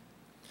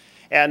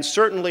 And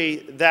certainly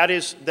that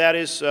is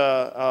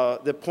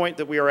the point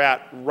that we are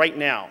at right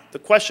now. The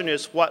question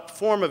is what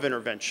form of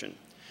intervention?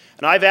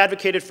 And I've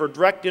advocated for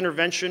direct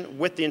intervention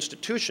with the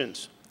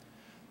institutions.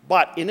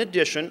 But in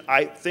addition,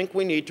 I think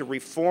we need to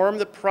reform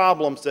the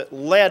problems that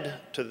led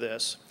to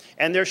this.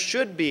 And there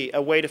should be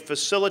a way to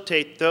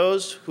facilitate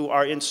those who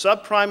are in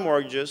subprime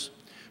mortgages,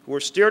 who are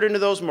steered into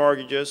those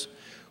mortgages,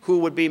 who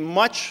would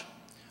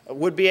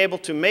be able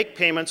to make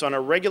payments on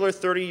a regular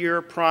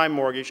 30-year prime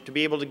mortgage to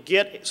be able to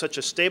get such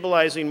a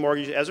stabilizing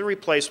mortgage as a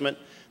replacement.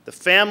 The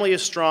family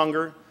is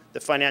stronger, the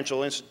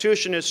financial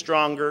institution is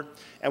stronger,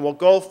 and we'll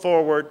go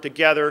forward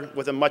together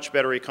with a much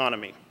better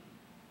economy.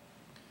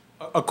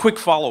 A quick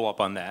follow-up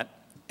on that,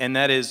 and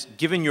that is,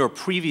 given your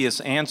previous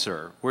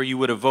answer where you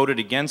would have voted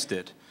against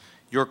it,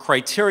 your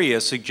criteria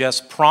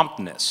suggests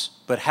promptness,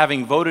 but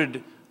having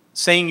voted,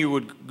 saying you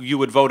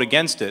would vote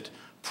against it,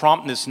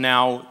 promptness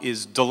now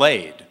is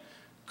delayed.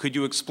 Could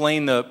you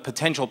explain the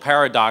potential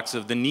paradox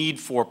of the need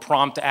for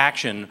prompt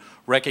action,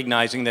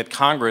 recognizing that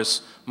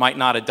Congress might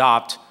not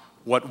adopt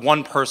what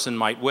one person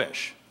might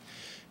wish?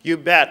 You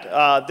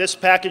bet. This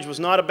package was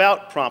not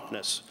about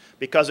promptness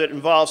because it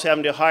involves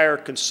having to hire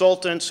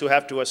consultants who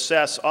have to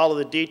assess all of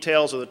the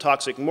details of the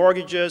toxic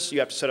mortgages. You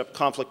have to set up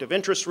conflict of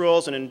interest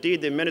rules, and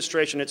indeed the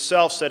administration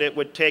itself said it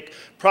would take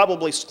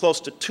probably close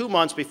to 2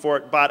 months before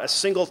it bought a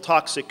single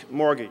toxic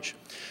mortgage.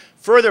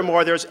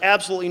 Furthermore, there's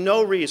absolutely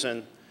no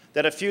reason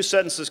that a few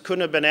sentences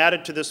couldn't have been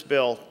added to this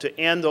bill to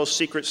end those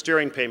secret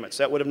steering payments.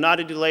 That would have not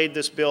delayed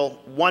this bill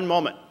one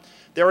moment.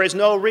 There is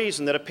no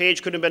reason that a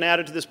page couldn't have been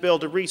added to this bill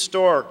to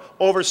restore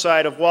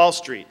oversight of Wall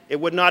Street. It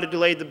would not have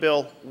delayed the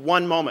bill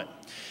one moment.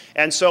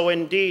 And so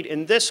indeed,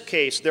 in this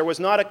case, there was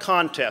not a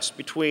contest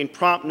between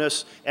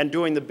promptness and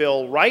doing the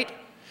bill right.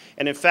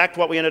 And in fact,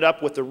 what we ended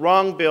up with the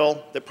wrong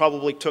bill that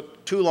probably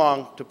took too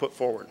long to put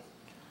forward.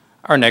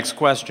 Our next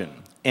question.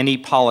 Any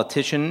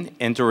politician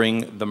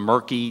entering the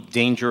murky,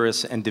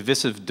 dangerous, and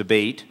divisive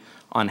debate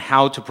on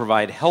how to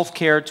provide health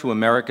care to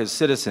America's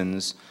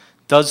citizens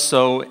does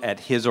so at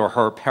his or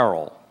her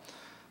peril.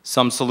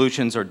 Some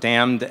solutions are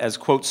damned as,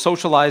 quote,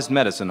 socialized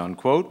medicine,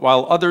 unquote,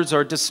 while others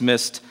are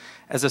dismissed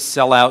as a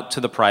sellout to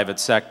the private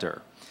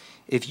sector.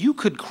 If you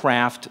could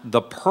craft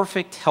the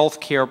perfect health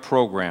care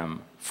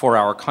program for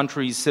our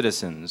country's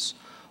citizens,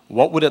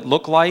 what would it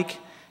look like,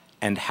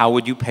 and how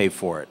would you pay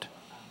for it?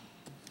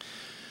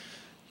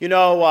 You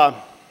know,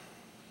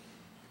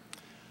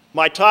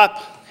 my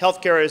top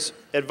healthcare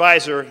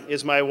advisor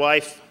is my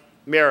wife,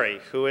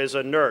 Mary, who is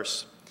a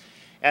nurse.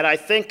 And I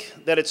think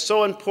that it's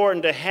so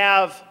important to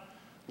have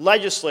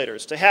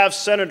legislators, to have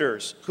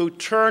senators who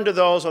turn to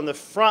those on the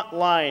front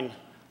line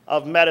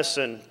of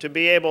medicine to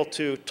be able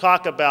to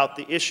talk about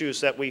the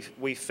issues that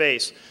we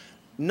face.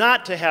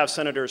 Not to have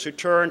senators who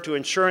turn to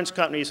insurance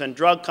companies and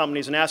drug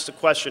companies and ask the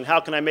question, how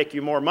can I make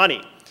you more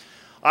money?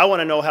 I want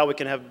to know how we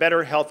can have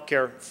better health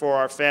care for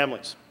our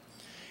families.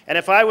 And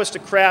if I was to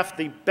craft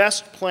the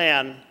best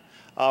plan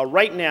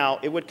right now,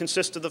 it would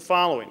consist of the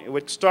following. It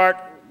would start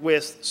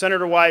with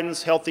Senator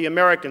Wyden's Healthy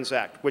Americans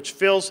Act, which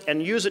fills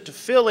and use it to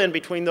fill in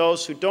between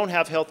those who don't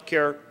have health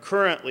care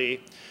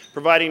currently,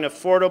 providing an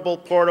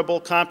affordable,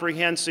 portable,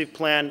 comprehensive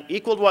plan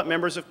equal to what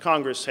members of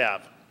Congress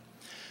have.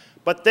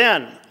 But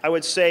then I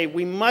would say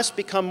we must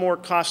become more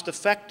cost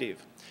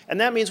effective.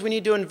 And that means we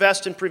need to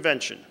invest in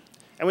prevention.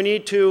 And we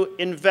need to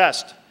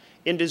invest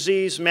in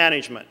disease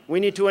management. We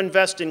need to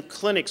invest in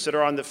clinics that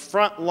are on the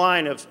front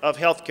line of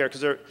health care,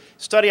 because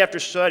study after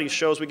study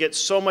shows we get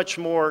so much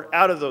more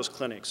out of those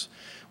clinics.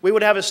 We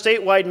would have a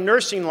statewide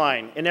nursing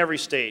line in every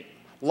state,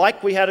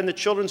 like we had in the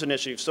Children's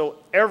Initiative. So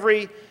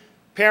every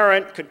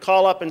parent could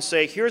call up and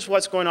say, here's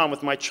what's going on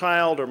with my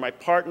child or my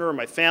partner or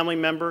my family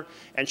member,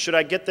 and should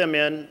I get them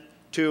in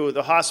to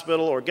the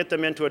hospital or get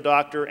them into a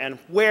doctor, and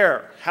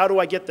where? How do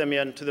I get them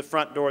in to the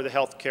front door of the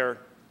health care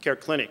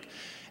clinic?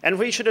 And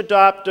we should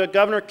adopt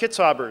Governor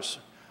Kitzhaber's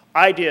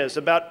ideas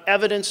about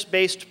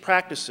evidence-based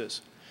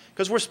practices,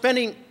 because we're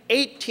spending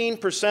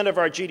 18% of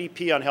our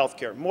GDP on health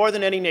care, more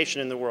than any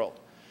nation in the world.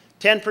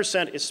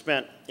 10% is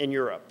spent in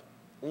Europe.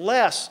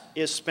 Less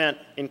is spent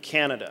in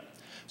Canada.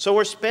 So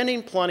we're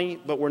spending plenty,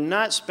 but we're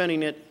not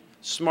spending it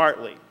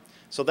smartly.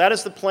 So that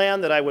is the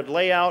plan that I would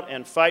lay out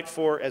and fight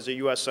for as a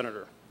U.S.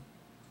 Senator.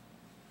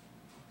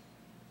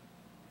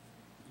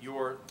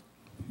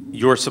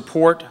 Your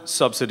support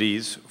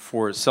subsidies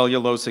for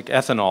cellulosic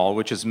ethanol,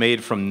 which is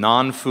made from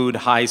non-food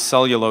high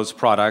cellulose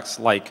products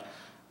like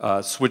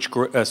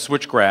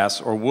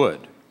switchgrass or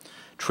wood.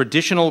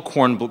 Traditional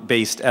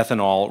corn-based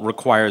ethanol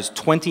requires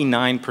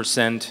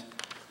 29%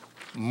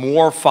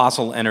 more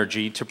fossil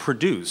energy to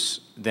produce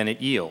than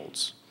it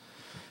yields.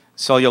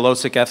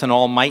 Cellulosic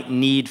ethanol might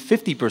need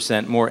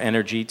 50% more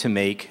energy to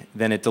make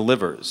than it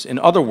delivers. In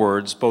other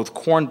words, both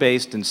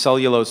corn-based and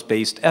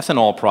cellulose-based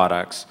ethanol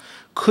products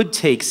could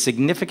take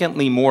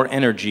significantly more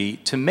energy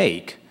to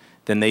make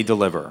than they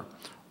deliver.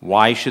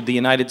 Why should the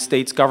United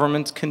States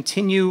government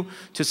continue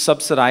to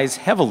subsidize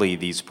heavily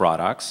these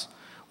products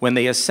when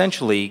they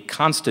essentially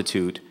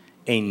constitute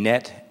a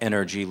net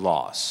energy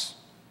loss?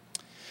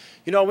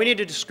 You know, we need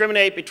to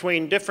discriminate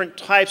between different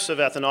types of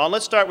ethanol.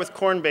 Let's start with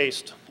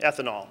corn-based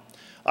ethanol.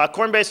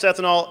 Corn-based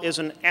ethanol is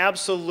an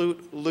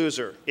absolute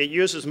loser. It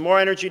uses more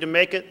energy to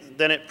make it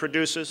than it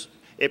produces.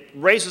 It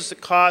raises the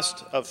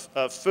cost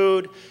of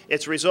food.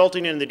 It's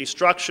resulting in the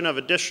destruction of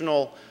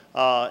additional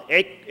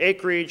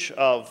acreage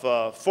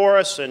of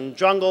forests and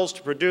jungles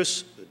to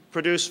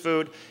produce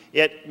food.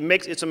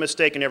 It's a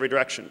mistake in every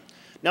direction.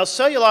 Now,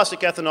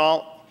 cellulosic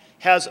ethanol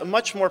has a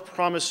much more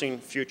promising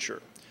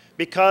future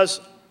because,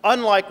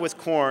 unlike with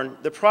corn,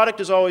 the product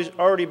is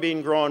already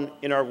being grown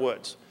in our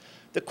woods.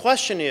 The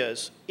question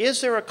is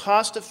there a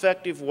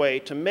cost-effective way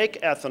to make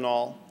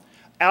ethanol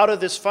out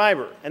of this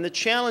fiber? And the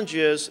challenge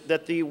is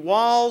that the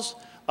walls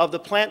of the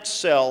plant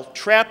cell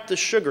trap the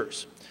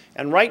sugars.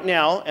 And right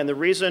now, and the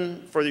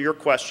reason for your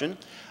question,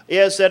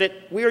 is that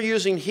we are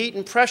using heat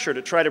and pressure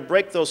to try to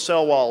break those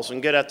cell walls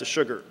and get at the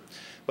sugar.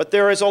 But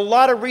there is a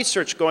lot of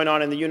research going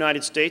on in the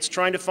United States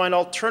trying to find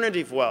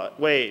alternative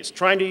ways,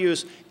 trying to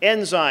use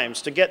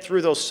enzymes to get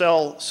through those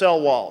cell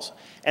walls.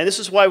 And this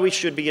is why we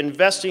should be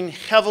investing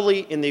heavily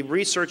in the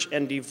research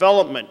and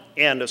development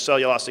end of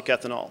cellulosic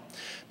ethanol.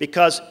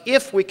 Because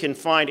if we can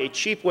find a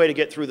cheap way to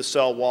get through the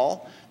cell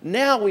wall,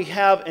 now we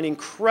have an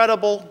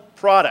incredible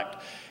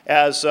product.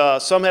 As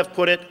some have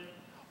put it,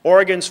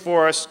 Oregon's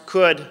forests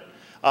could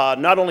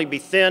not only be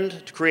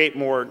thinned to create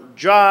more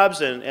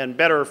jobs and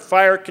better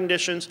fire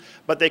conditions,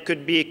 but they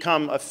could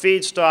become a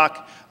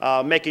feedstock,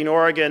 making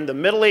Oregon the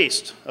Middle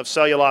East of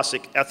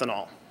cellulosic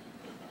ethanol.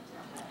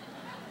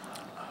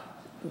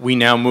 We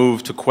now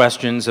move to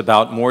questions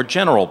about more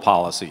general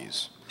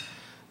policies.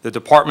 The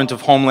Department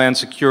of Homeland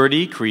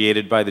Security,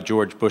 created by the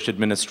George Bush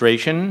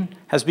administration,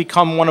 has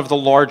become one of the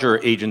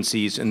larger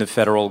agencies in the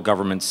federal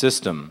government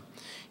system.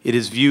 It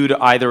is viewed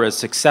either as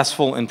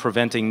successful in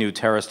preventing new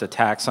terrorist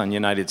attacks on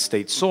United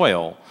States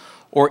soil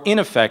or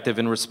ineffective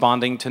in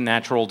responding to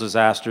natural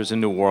disasters in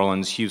New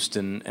Orleans,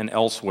 Houston, and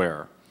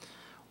elsewhere.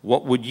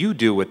 What would you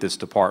do with this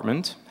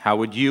department? How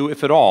would you,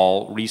 if at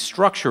all,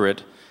 restructure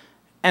it?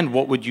 And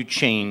what would you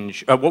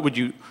change, what would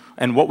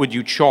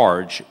you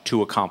charge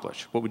to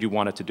accomplish? What would you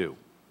want it to do?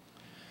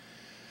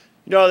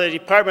 You know, the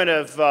Department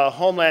of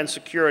Homeland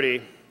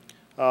Security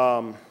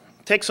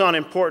takes on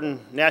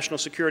important national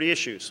security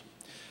issues.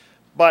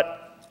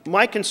 But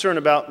my concern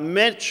about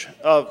much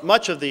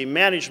of the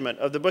management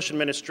of the Bush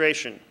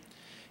administration,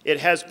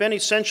 it has been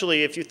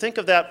essentially, if you think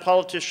of that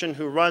politician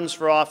who runs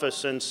for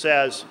office and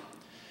says,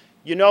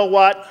 you know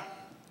what,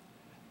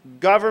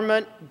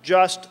 government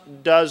just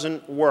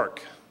doesn't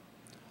work.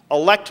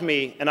 Elect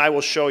me and I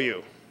will show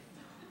you.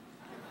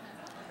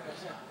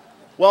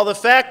 Well, the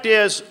fact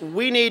is,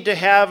 we need to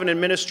have an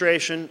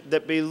administration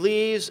that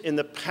believes in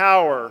the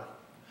power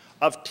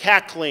of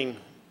tackling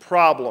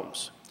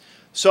problems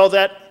so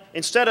that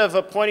instead of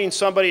appointing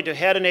somebody to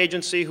head an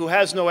agency who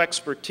has no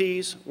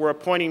expertise, we're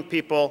appointing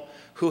people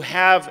who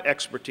have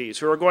expertise,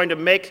 who are going to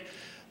make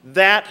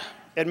that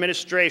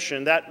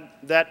administration,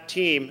 that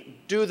team,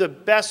 do the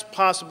best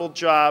possible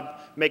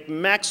job, make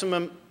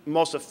maximum,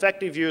 most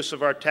effective use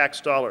of our tax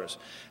dollars.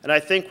 And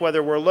I think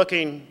whether we're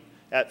looking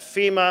at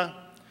FEMA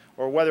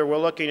or whether we're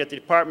looking at the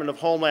Department of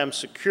Homeland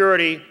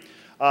Security,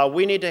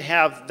 we need to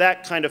have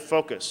that kind of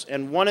focus.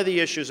 And one of the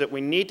issues that we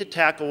need to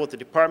tackle with the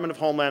Department of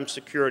Homeland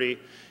Security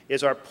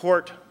is our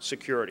port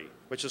security,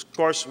 which is, of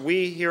course,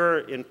 we here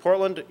in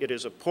Portland, it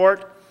is a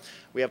port.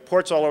 We have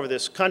ports all over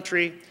this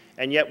country,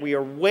 and yet we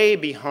are way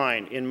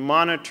behind in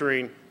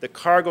monitoring the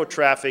cargo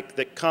traffic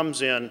that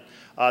comes in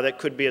that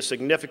could be a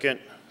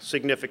significant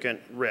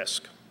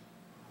risk.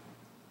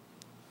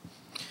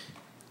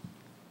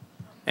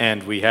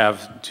 And we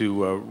have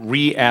to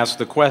re-ask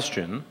the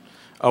question,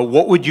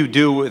 what would you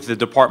do with the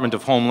Department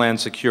of Homeland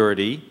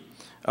Security?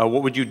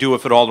 What would you do,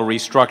 if at all, to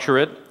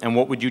restructure it? And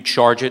what would you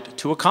charge it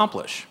to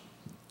accomplish?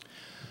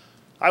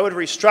 I would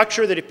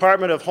restructure the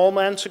Department of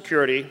Homeland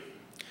Security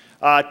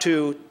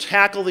to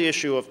tackle the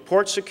issue of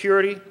port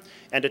security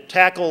and to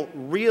tackle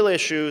real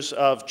issues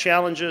of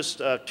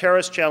challenges,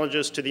 terrorist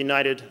challenges to the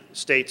United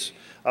States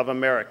of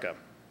America.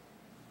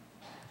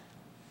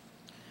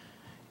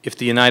 If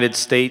the United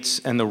States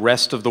and the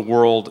rest of the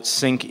world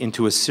sink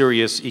into a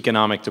serious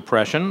economic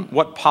depression,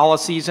 what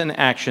policies and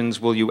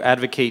actions will you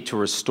advocate to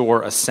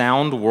restore a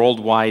sound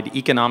worldwide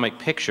economic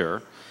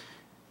picture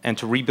and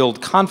to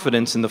rebuild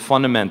confidence in the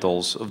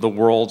fundamentals of the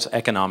world's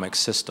economic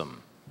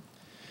system?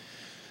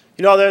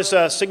 You know, there's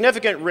a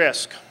significant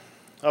risk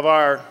of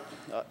our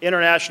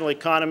international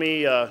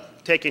economy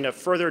taking a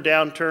further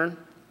downturn,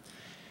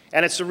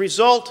 and it's a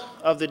result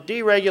of the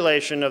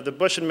deregulation of the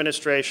Bush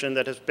administration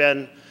that has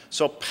been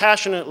so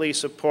passionately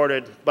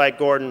supported by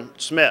Gordon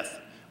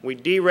Smith. We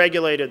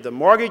deregulated the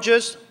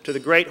mortgages to the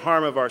great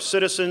harm of our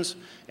citizens,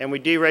 and we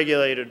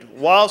deregulated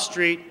Wall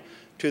Street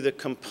to the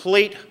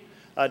complete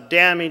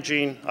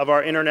damaging of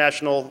our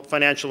international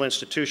financial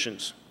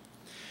institutions.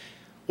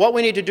 What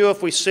we need to do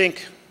if we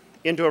sink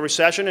into a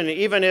recession, and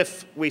even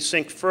if we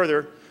sink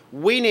further,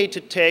 we need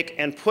to take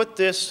and put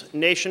this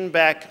nation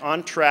back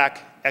on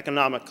track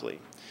economically.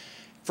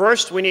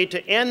 First, we need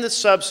to end the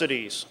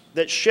subsidies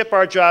that ship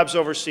our jobs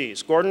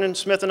overseas. Gordon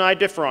Smith and I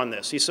differ on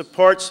this. He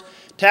supports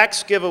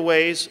tax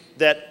giveaways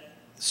that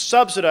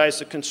subsidize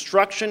the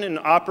construction and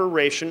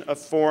operation of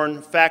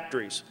foreign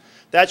factories.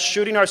 That's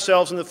shooting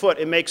ourselves in the foot.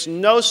 It makes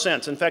no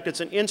sense. In fact,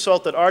 it's an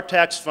insult that our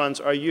tax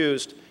funds are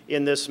used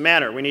in this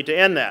manner. We need to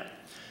end that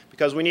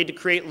because we need to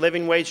create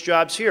living wage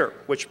jobs here,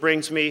 which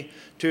brings me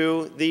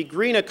to the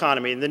green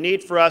economy and the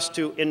need for us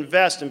to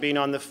invest in being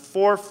on the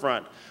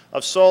forefront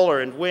of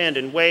solar and wind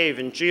and wave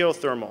and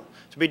geothermal,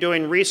 to be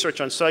doing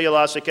research on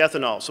cellulosic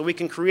ethanol so we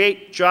can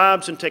create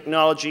jobs and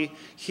technology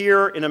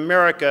here in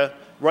America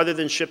rather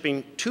than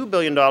shipping $2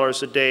 billion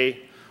a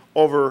day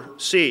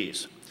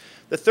overseas.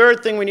 The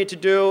third thing we need to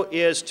do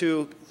is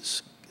to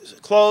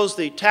close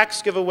the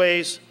tax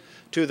giveaways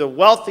to the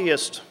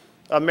wealthiest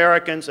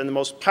Americans and the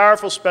most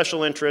powerful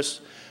special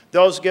interests.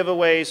 Those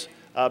giveaways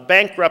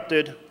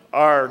bankrupted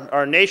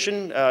our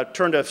nation,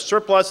 turned a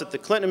surplus at the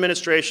Clinton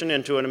administration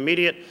into an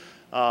immediate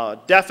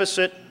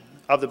deficit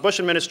of the Bush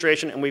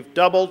administration, and we've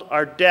doubled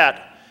our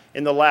debt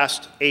in the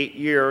last 8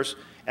 years,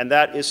 and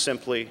that is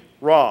simply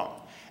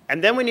wrong.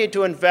 And then we need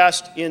to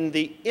invest in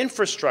the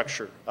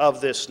infrastructure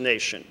of this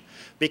nation,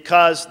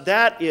 because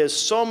that is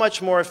so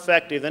much more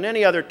effective than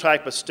any other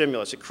type of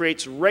stimulus. It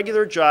creates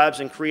regular jobs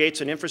and creates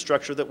an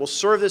infrastructure that will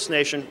serve this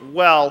nation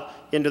well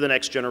into the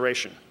next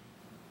generation.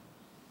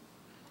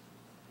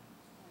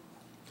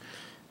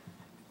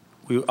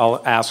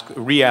 I'll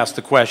re-ask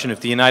the question,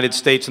 if the United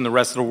States and the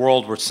rest of the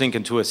world were sink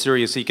into a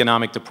serious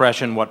economic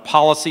depression, what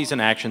policies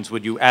and actions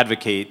would you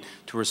advocate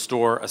to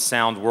restore a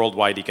sound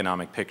worldwide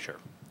economic picture?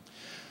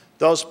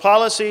 Those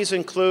policies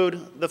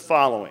include the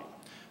following.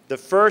 The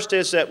first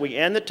is that we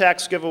end the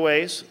tax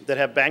giveaways that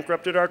have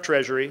bankrupted our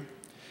Treasury.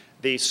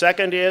 The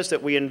second is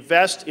that we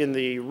invest in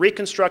the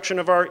reconstruction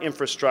of our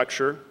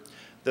infrastructure.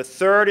 The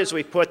third is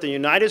we put the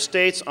United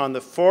States on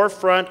the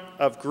forefront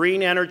of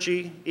green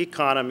energy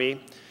economy.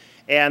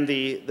 And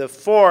the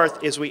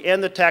fourth is we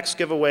end the tax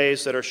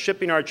giveaways that are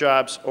shipping our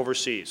jobs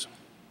overseas.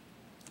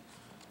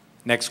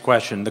 Next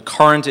question. The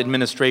current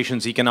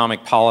administration's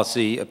economic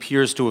policy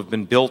appears to have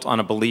been built on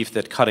a belief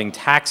that cutting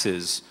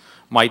taxes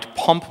might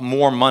pump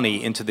more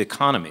money into the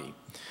economy.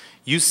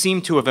 You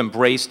seem to have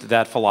embraced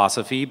that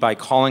philosophy by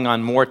calling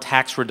on more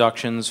tax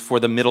reductions for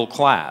the middle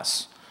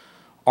class.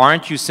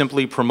 Aren't you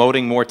simply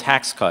promoting more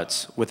tax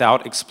cuts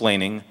without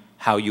explaining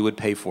how you would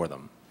pay for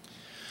them?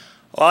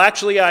 Well,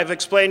 actually, I've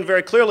explained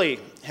very clearly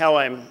how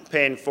I'm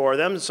paying for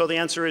them, so the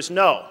answer is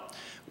no.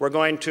 We're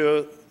going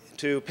to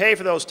pay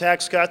for those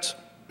tax cuts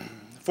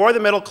for the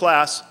middle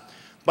class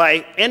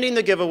by ending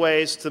the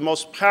giveaways to the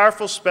most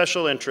powerful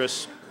special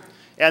interests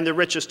and the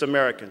richest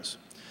Americans.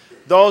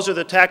 Those are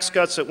the tax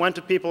cuts that went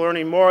to people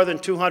earning more than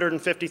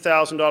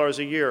 $250,000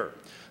 a year.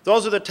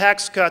 Those are the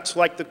tax cuts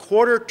like the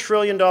 $250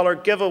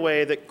 billion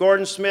giveaway that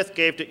Gordon Smith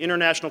gave to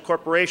international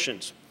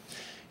corporations.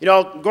 You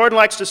know, Gordon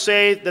likes to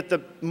say that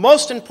the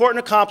most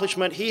important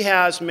accomplishment he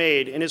has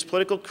made in his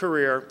political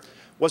career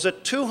was a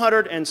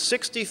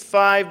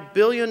 $265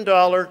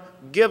 billion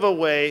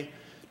giveaway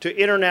to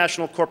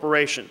international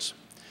corporations.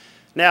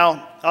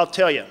 Now, I'll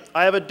tell you,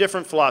 I have a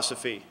different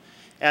philosophy.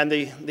 And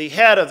the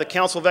head of the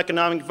Council of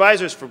Economic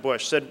Advisors for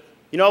Bush said,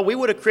 you know, we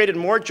would have created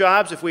more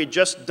jobs if we had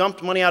just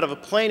dumped money out of a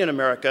plane in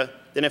America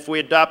than if we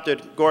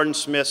adopted Gordon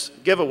Smith's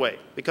giveaway,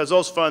 because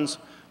those funds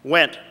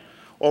went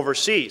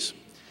overseas.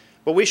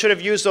 But we should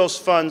have used those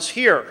funds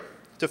here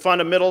to fund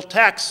a middle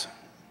tax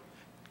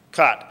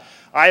cut.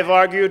 I've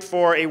argued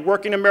for a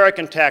working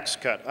American tax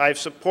cut. I've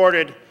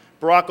supported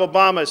Barack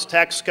Obama's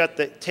tax cut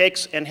that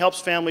takes and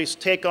helps families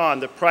take on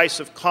the price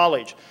of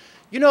college.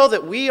 You know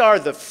that we are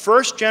the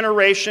first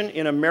generation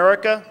in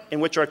America in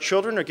which our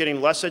children are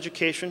getting less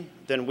education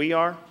than we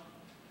are?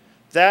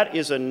 That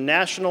is a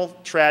national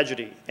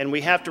tragedy, and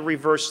we have to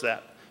reverse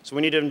that. So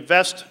we need to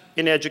invest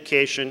in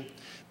education,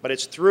 but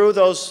it's through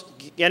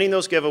ending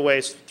those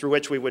giveaways through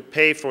which we would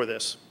pay for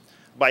this.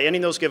 By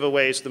ending those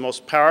giveaways, the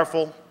most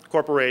powerful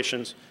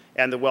corporations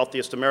and the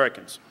wealthiest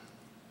Americans.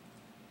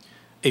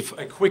 A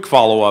quick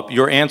follow-up.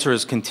 Your answer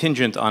is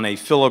contingent on a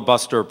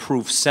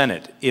filibuster-proof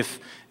Senate. If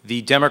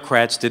the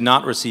Democrats did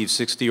not receive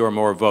 60 or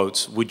more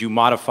votes, would you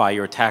modify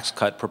your tax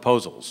cut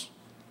proposals?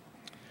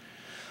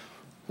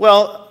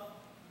 Well,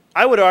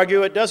 I would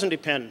argue it doesn't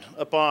depend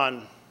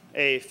upon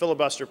a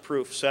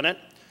filibuster-proof Senate.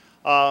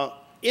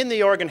 In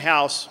the Oregon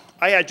House,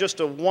 I had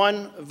just a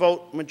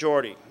 1-vote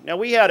majority. Now,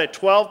 we had a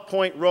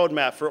 12-point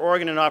roadmap for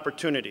Oregon and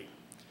opportunity.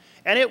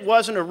 And it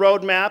wasn't a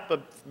roadmap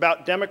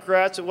about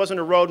Democrats. It wasn't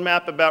a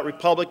roadmap about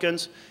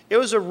Republicans. It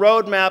was a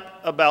roadmap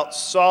about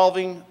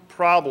solving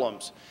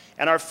problems.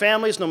 And our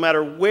families, no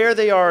matter where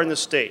they are in the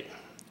state,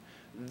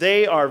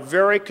 they are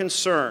very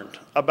concerned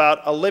about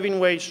a living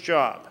wage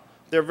job.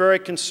 They're very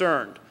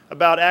concerned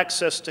about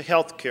access to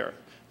health care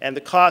and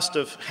the cost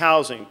of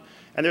housing.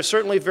 And they're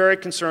certainly very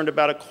concerned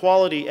about a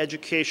quality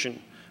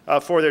education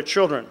for their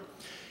children.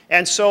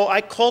 And so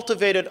I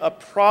cultivated a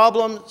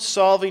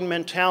problem-solving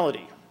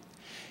mentality.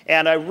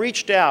 And I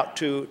reached out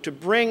to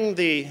bring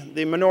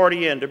the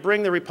minority in, to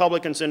bring the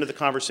Republicans into the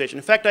conversation.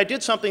 In fact, I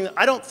did something that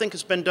I don't think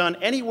has been done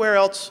anywhere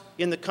else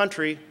in the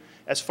country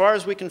as far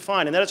as we can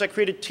find, and that is I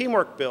created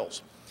teamwork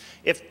bills.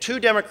 If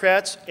 2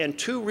 Democrats and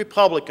 2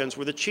 Republicans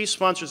were the chief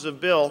sponsors of a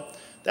bill,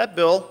 that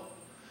bill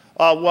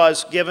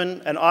was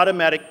given an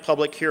automatic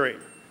public hearing,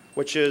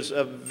 which is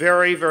a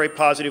very, very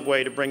positive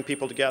way to bring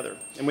people together.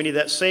 And we need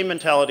that same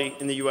mentality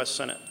in the U.S.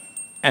 Senate.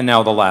 And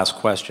now the last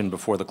question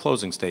before the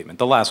closing statement.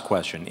 The last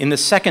question. In the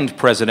second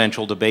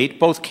presidential debate,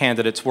 both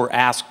candidates were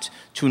asked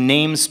to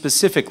name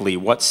specifically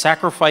what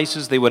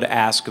sacrifices they would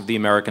ask of the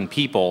American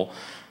people.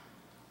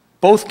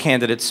 Both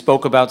candidates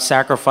spoke about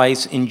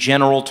sacrifice in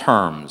general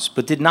terms,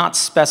 but did not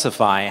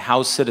specify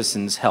how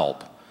citizens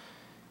help.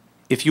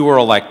 If you were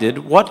elected,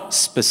 what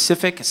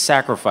specific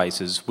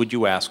sacrifices would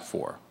you ask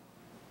for?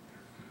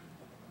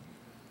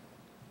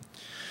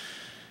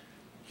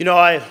 You know,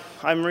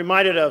 I'm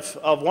reminded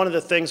of one of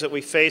the things that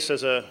we face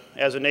as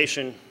a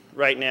nation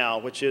right now,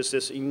 which is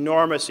this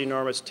enormous,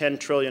 enormous $10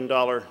 trillion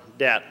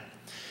debt.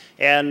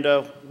 And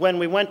when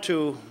we went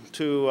to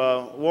to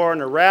war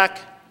in Iraq,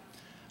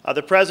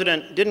 the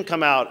President didn't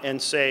come out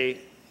and say,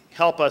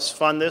 help us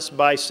fund this,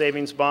 buy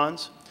savings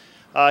bonds.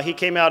 He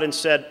came out and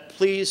said,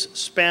 please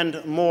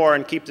spend more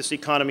and keep this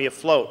economy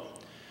afloat.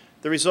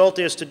 The result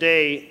is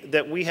today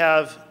that we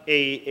have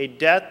a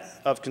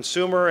debt of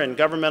consumer and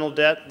governmental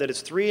debt that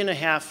is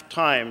 3.5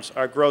 times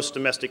our gross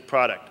domestic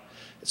product.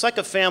 It's like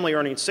a family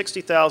earning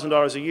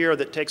 $60,000 a year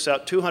that takes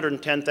out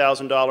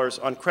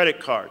 $210,000 on credit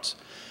cards.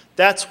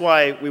 That's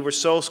why we were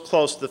so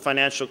close to the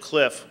financial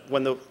cliff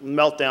when the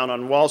meltdown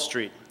on Wall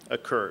Street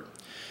occurred.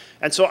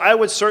 And so I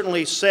would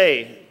certainly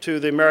say to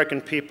the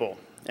American people,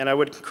 and I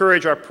would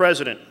encourage our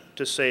President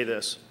to say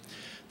this,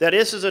 that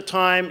this is a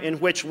time in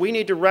which we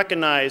need to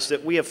recognize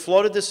that we have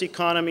floated this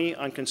economy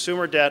on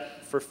consumer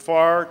debt for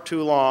far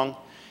too long,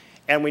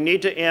 and we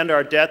need to end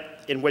our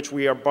debt in which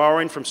we are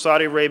borrowing from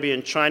Saudi Arabia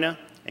and China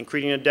and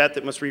creating a debt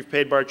that must be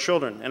repaid by our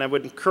children. And I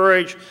would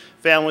encourage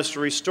families to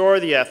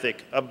restore the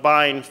ethic of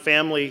buying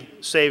family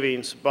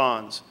savings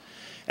bonds.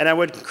 And I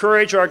would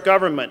encourage our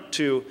government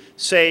to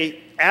say,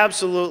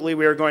 absolutely,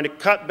 we are going to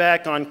cut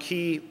back on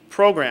key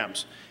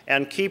programs.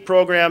 And key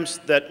programs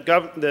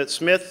that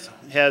Smith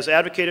has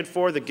advocated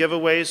for, the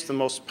giveaways, the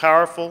most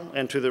powerful,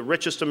 and to the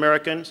richest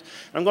Americans.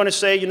 I'm going to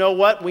say, you know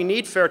what, we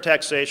need fair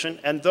taxation,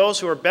 and those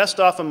who are best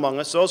off among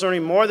us, those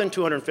earning more than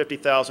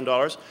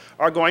 $250,000,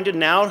 are going to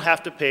now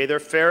have to pay their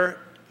fair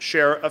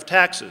share of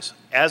taxes,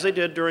 as they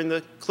did during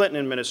the Clinton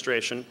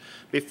administration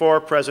before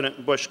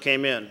President Bush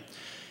came in.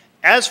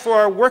 As for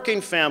our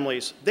working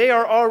families, they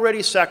are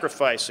already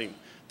sacrificing.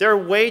 Their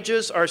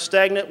wages are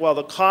stagnant while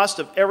the cost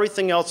of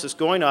everything else is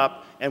going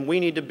up, and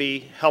we need to be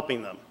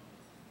helping them.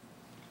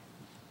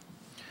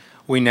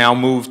 We now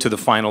move to the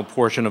final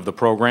portion of the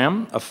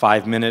program, a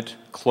 5-minute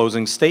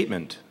closing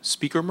statement.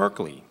 Speaker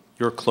Merkley,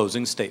 your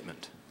closing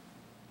statement.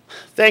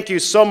 Thank you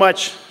so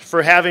much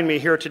for having me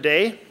here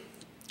today.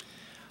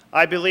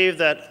 I believe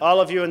that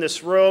all of you in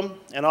this room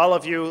and all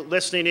of you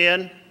listening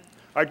in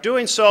are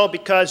doing so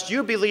because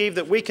you believe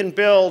that we can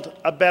build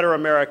a better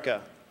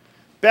America,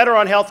 better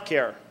on health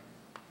care,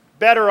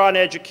 better on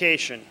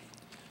education,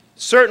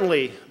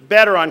 certainly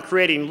better on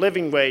creating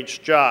living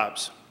wage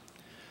jobs.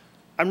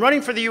 I'm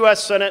running for the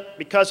U.S. Senate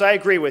because I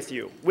agree with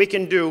you. We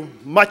can do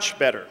much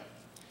better.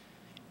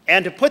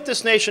 And to put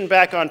this nation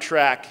back on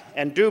track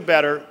and do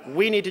better,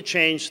 we need to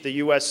change the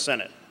U.S.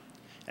 Senate.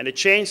 And to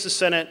change the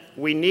Senate,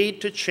 we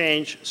need to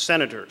change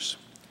senators.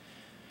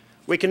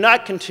 We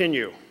cannot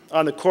continue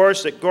on the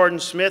course that Gordon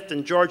Smith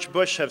and George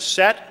Bush have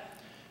set.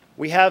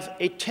 We have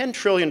a $10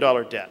 trillion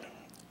debt.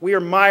 We are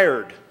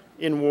mired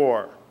in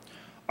war.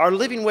 Our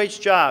living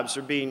wage jobs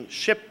are being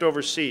shipped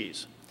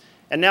overseas.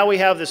 And now we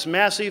have this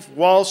massive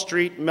Wall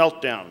Street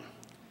meltdown.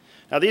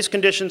 Now these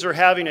conditions are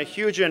having a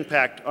huge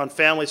impact on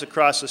families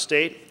across the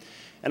state.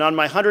 And on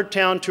my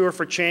 100-town tour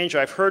for change,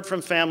 I've heard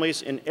from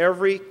families in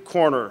every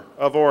corner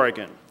of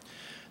Oregon.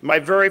 My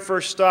very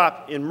first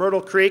stop in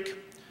Myrtle Creek,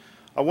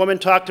 a woman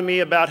talked to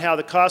me about how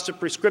the cost of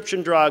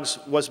prescription drugs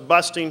was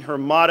busting her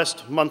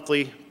modest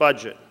monthly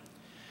budget.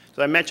 As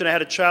I mentioned, I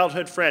had a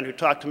childhood friend who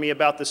talked to me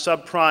about the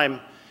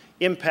subprime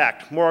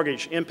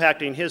mortgage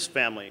impacting his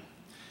family.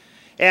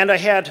 And I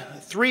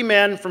had 3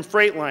 men from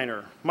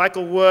Freightliner,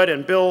 Michael Wood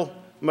and Bill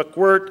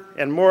McWhirt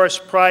and Morris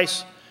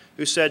Price,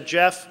 who said,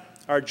 Jeff,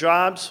 our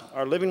jobs,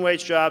 our living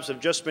wage jobs have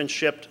just been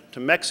shipped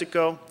to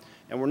Mexico,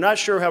 and we're not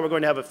sure how we're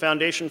going to have a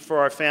foundation for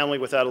our family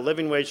without a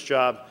living wage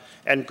job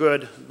and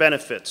good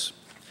benefits.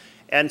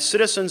 And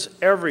citizens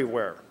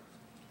everywhere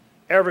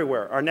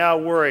are now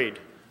worried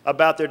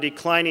about their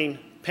declining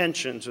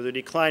pensions or their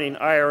declining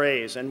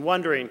IRAs and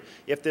wondering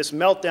if this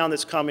meltdown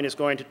that's coming is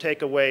going to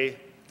take away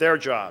their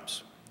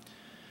jobs.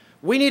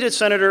 We need a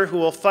senator who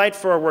will fight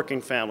for our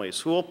working families,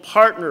 who will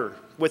partner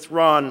with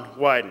Ron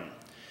Wyden.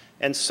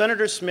 And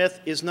Senator Smith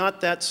is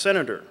not that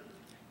senator.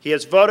 He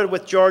has voted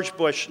with George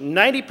Bush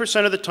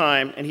 90% of the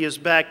time, and he has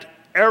backed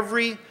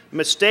every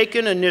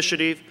mistaken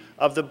initiative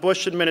of the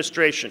Bush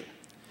administration.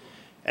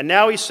 And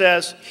now he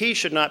says he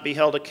should not be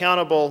held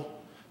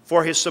accountable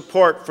for his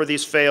support for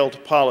these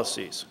failed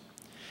policies.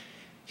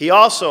 He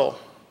also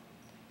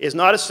is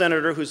not a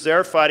senator who's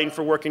there fighting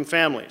for working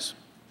families.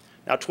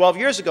 Now, 12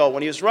 years ago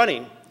when he was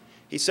running,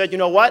 he said, you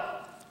know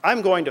what,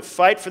 I'm going to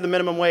fight for the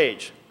minimum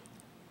wage.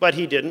 But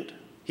he didn't.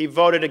 He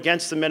voted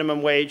against the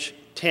minimum wage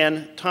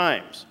 10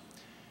 times.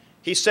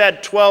 He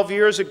said 12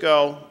 years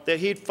ago that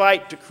he'd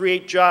fight to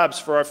create jobs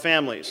for our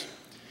families.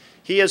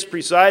 He has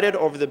presided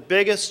over the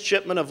biggest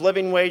shipment of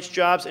living wage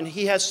jobs, and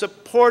he has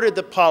supported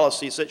the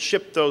policies that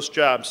ship those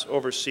jobs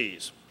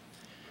overseas.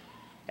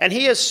 And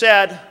he has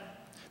said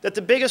that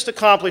the biggest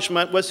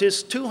accomplishment was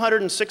his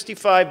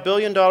 $265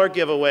 billion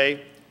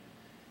giveaway,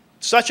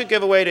 such a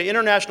giveaway to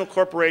international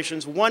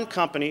corporations. One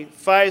company,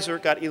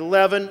 Pfizer, got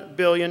 $11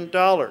 billion.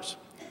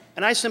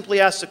 And I simply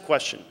ask the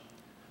question,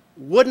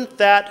 wouldn't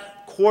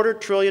that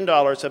 $250 billion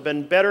have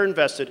been better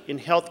invested in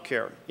health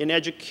care, in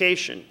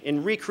education,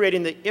 in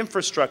recreating the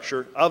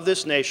infrastructure of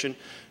this nation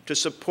to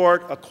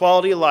support a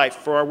quality of life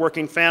for our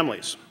working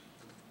families?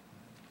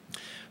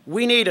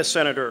 We need a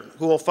senator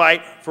who will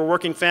fight for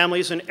working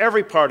families in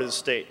every part of the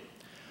state.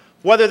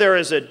 whether there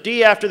is a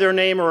D after their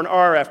name or an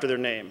R after their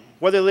name,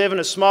 whether they live in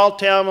a small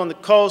town on the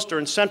coast or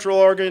in Central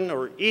Oregon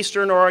or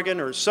Eastern Oregon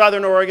or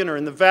Southern Oregon or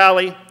in the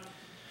Valley,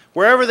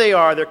 wherever they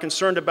are, they're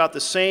concerned about the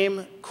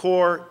same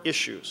core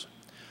issues: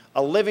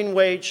 a living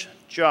wage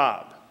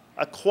job,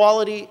 a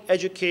quality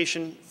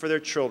education for their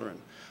children,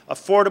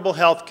 affordable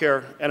health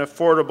care, and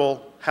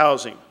affordable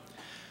housing.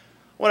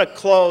 I want to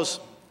close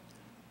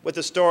with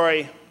a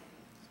story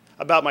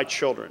about my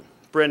children,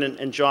 Brendan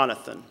and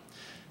Jonathan.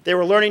 They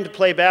were learning to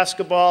play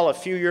basketball a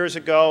few years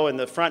ago in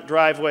the front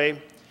driveway,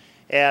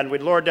 and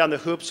we'd lowered down the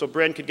hoop so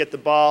Brendan could get the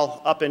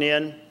ball up and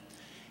in.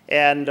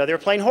 And they were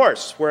playing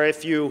horse, where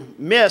if you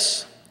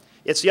miss,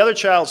 it's the other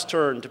child's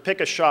turn to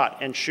pick a shot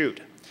and shoot.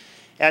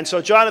 And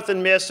so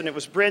Jonathan missed, and it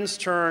was Bryn's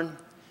turn,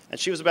 and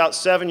she was about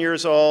 7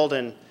 years old,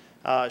 and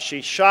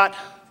she shot,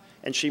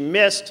 and she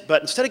missed,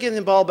 but instead of giving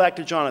the ball back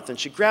to Jonathan,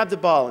 she grabbed the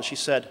ball and she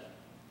said,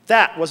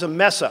 "That was a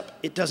mess up.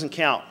 It doesn't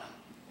count."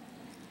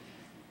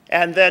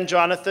 And then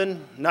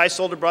Jonathan, nice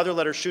older brother,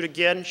 let her shoot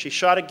again. She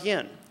shot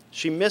again.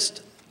 She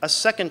missed a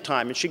second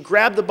time, and she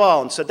grabbed the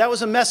ball and said, "That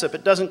was a mess up.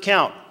 It doesn't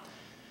count."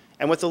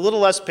 And with a little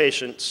less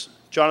patience,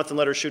 Jonathan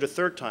let her shoot a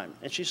third time,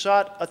 and she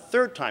shot a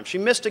third time. She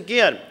missed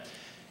again,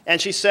 and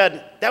she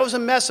said, "That was a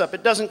mess up.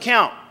 It doesn't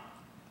count."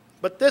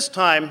 But this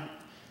time,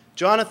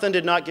 Jonathan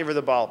did not give her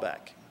the ball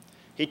back.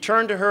 He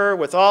turned to her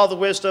with all the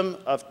wisdom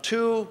of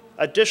 2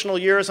 additional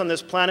years on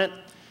this planet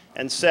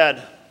and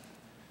said,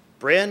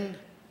 "Bryn,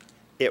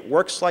 it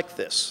works like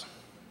this.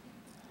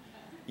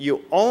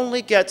 You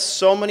only get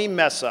so many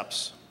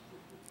mess-ups,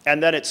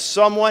 and then it's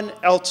someone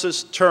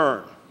else's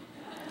turn."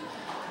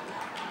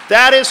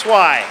 That is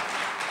why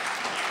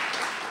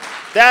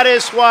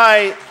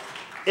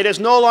it is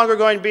no longer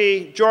going to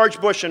be George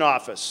Bush in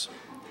office.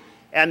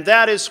 And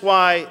that is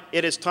why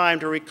it is time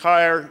to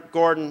retire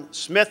Gordon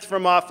Smith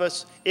from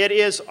office. It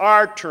is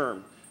our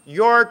turn,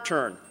 your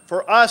turn,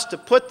 for us to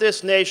put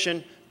this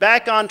nation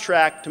back on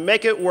track to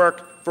make it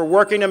work for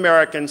working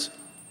Americans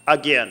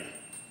again.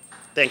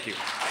 Thank you.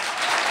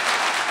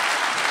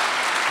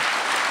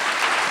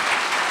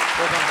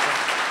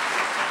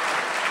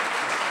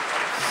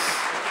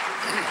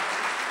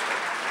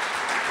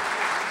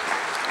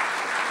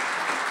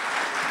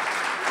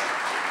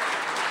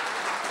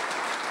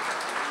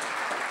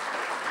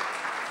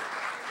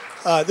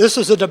 This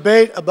is a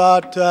debate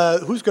about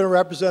who's going to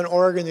represent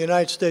Oregon in the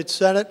United States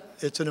Senate.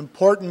 It's an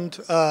important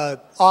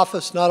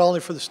office not only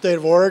for the state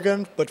of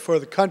Oregon, but for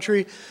the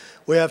country.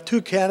 We have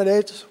 2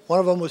 candidates. One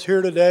of them was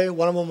here today,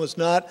 one of them was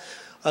not.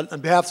 On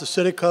behalf of the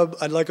City Club,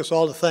 I'd like us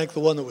all to thank the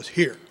one that was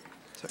here.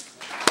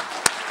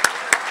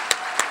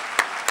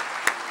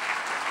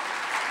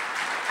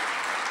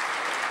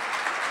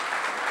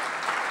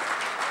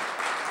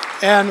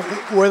 And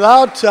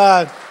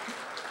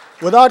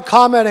without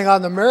commenting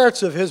on the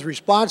merits of his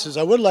responses,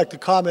 I would like to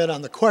comment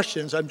on the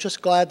questions. I'm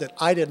just glad that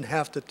I didn't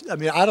have to,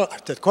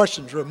 the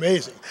questions were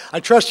amazing. I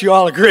trust you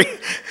all agree.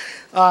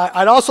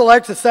 I'd also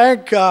like to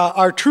thank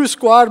our True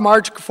Squad,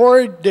 Marge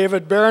Kafori,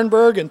 David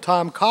Barenberg, and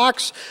Tom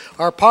Cox,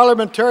 our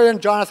parliamentarian,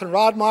 Jonathan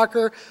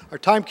Rodmacher, our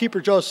timekeeper,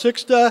 Joe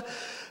Sixta,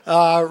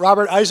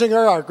 Robert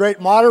Eisinger, our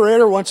great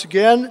moderator, once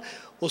again.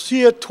 We'll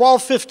see you at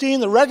 12:15,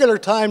 the regular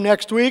time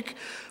next week,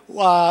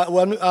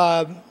 when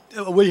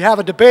we have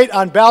a debate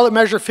on ballot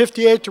measure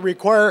 58 to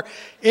require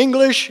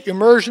English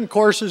immersion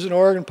courses in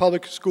Oregon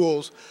public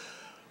schools.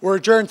 We're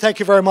adjourned. Thank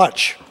you very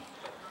much.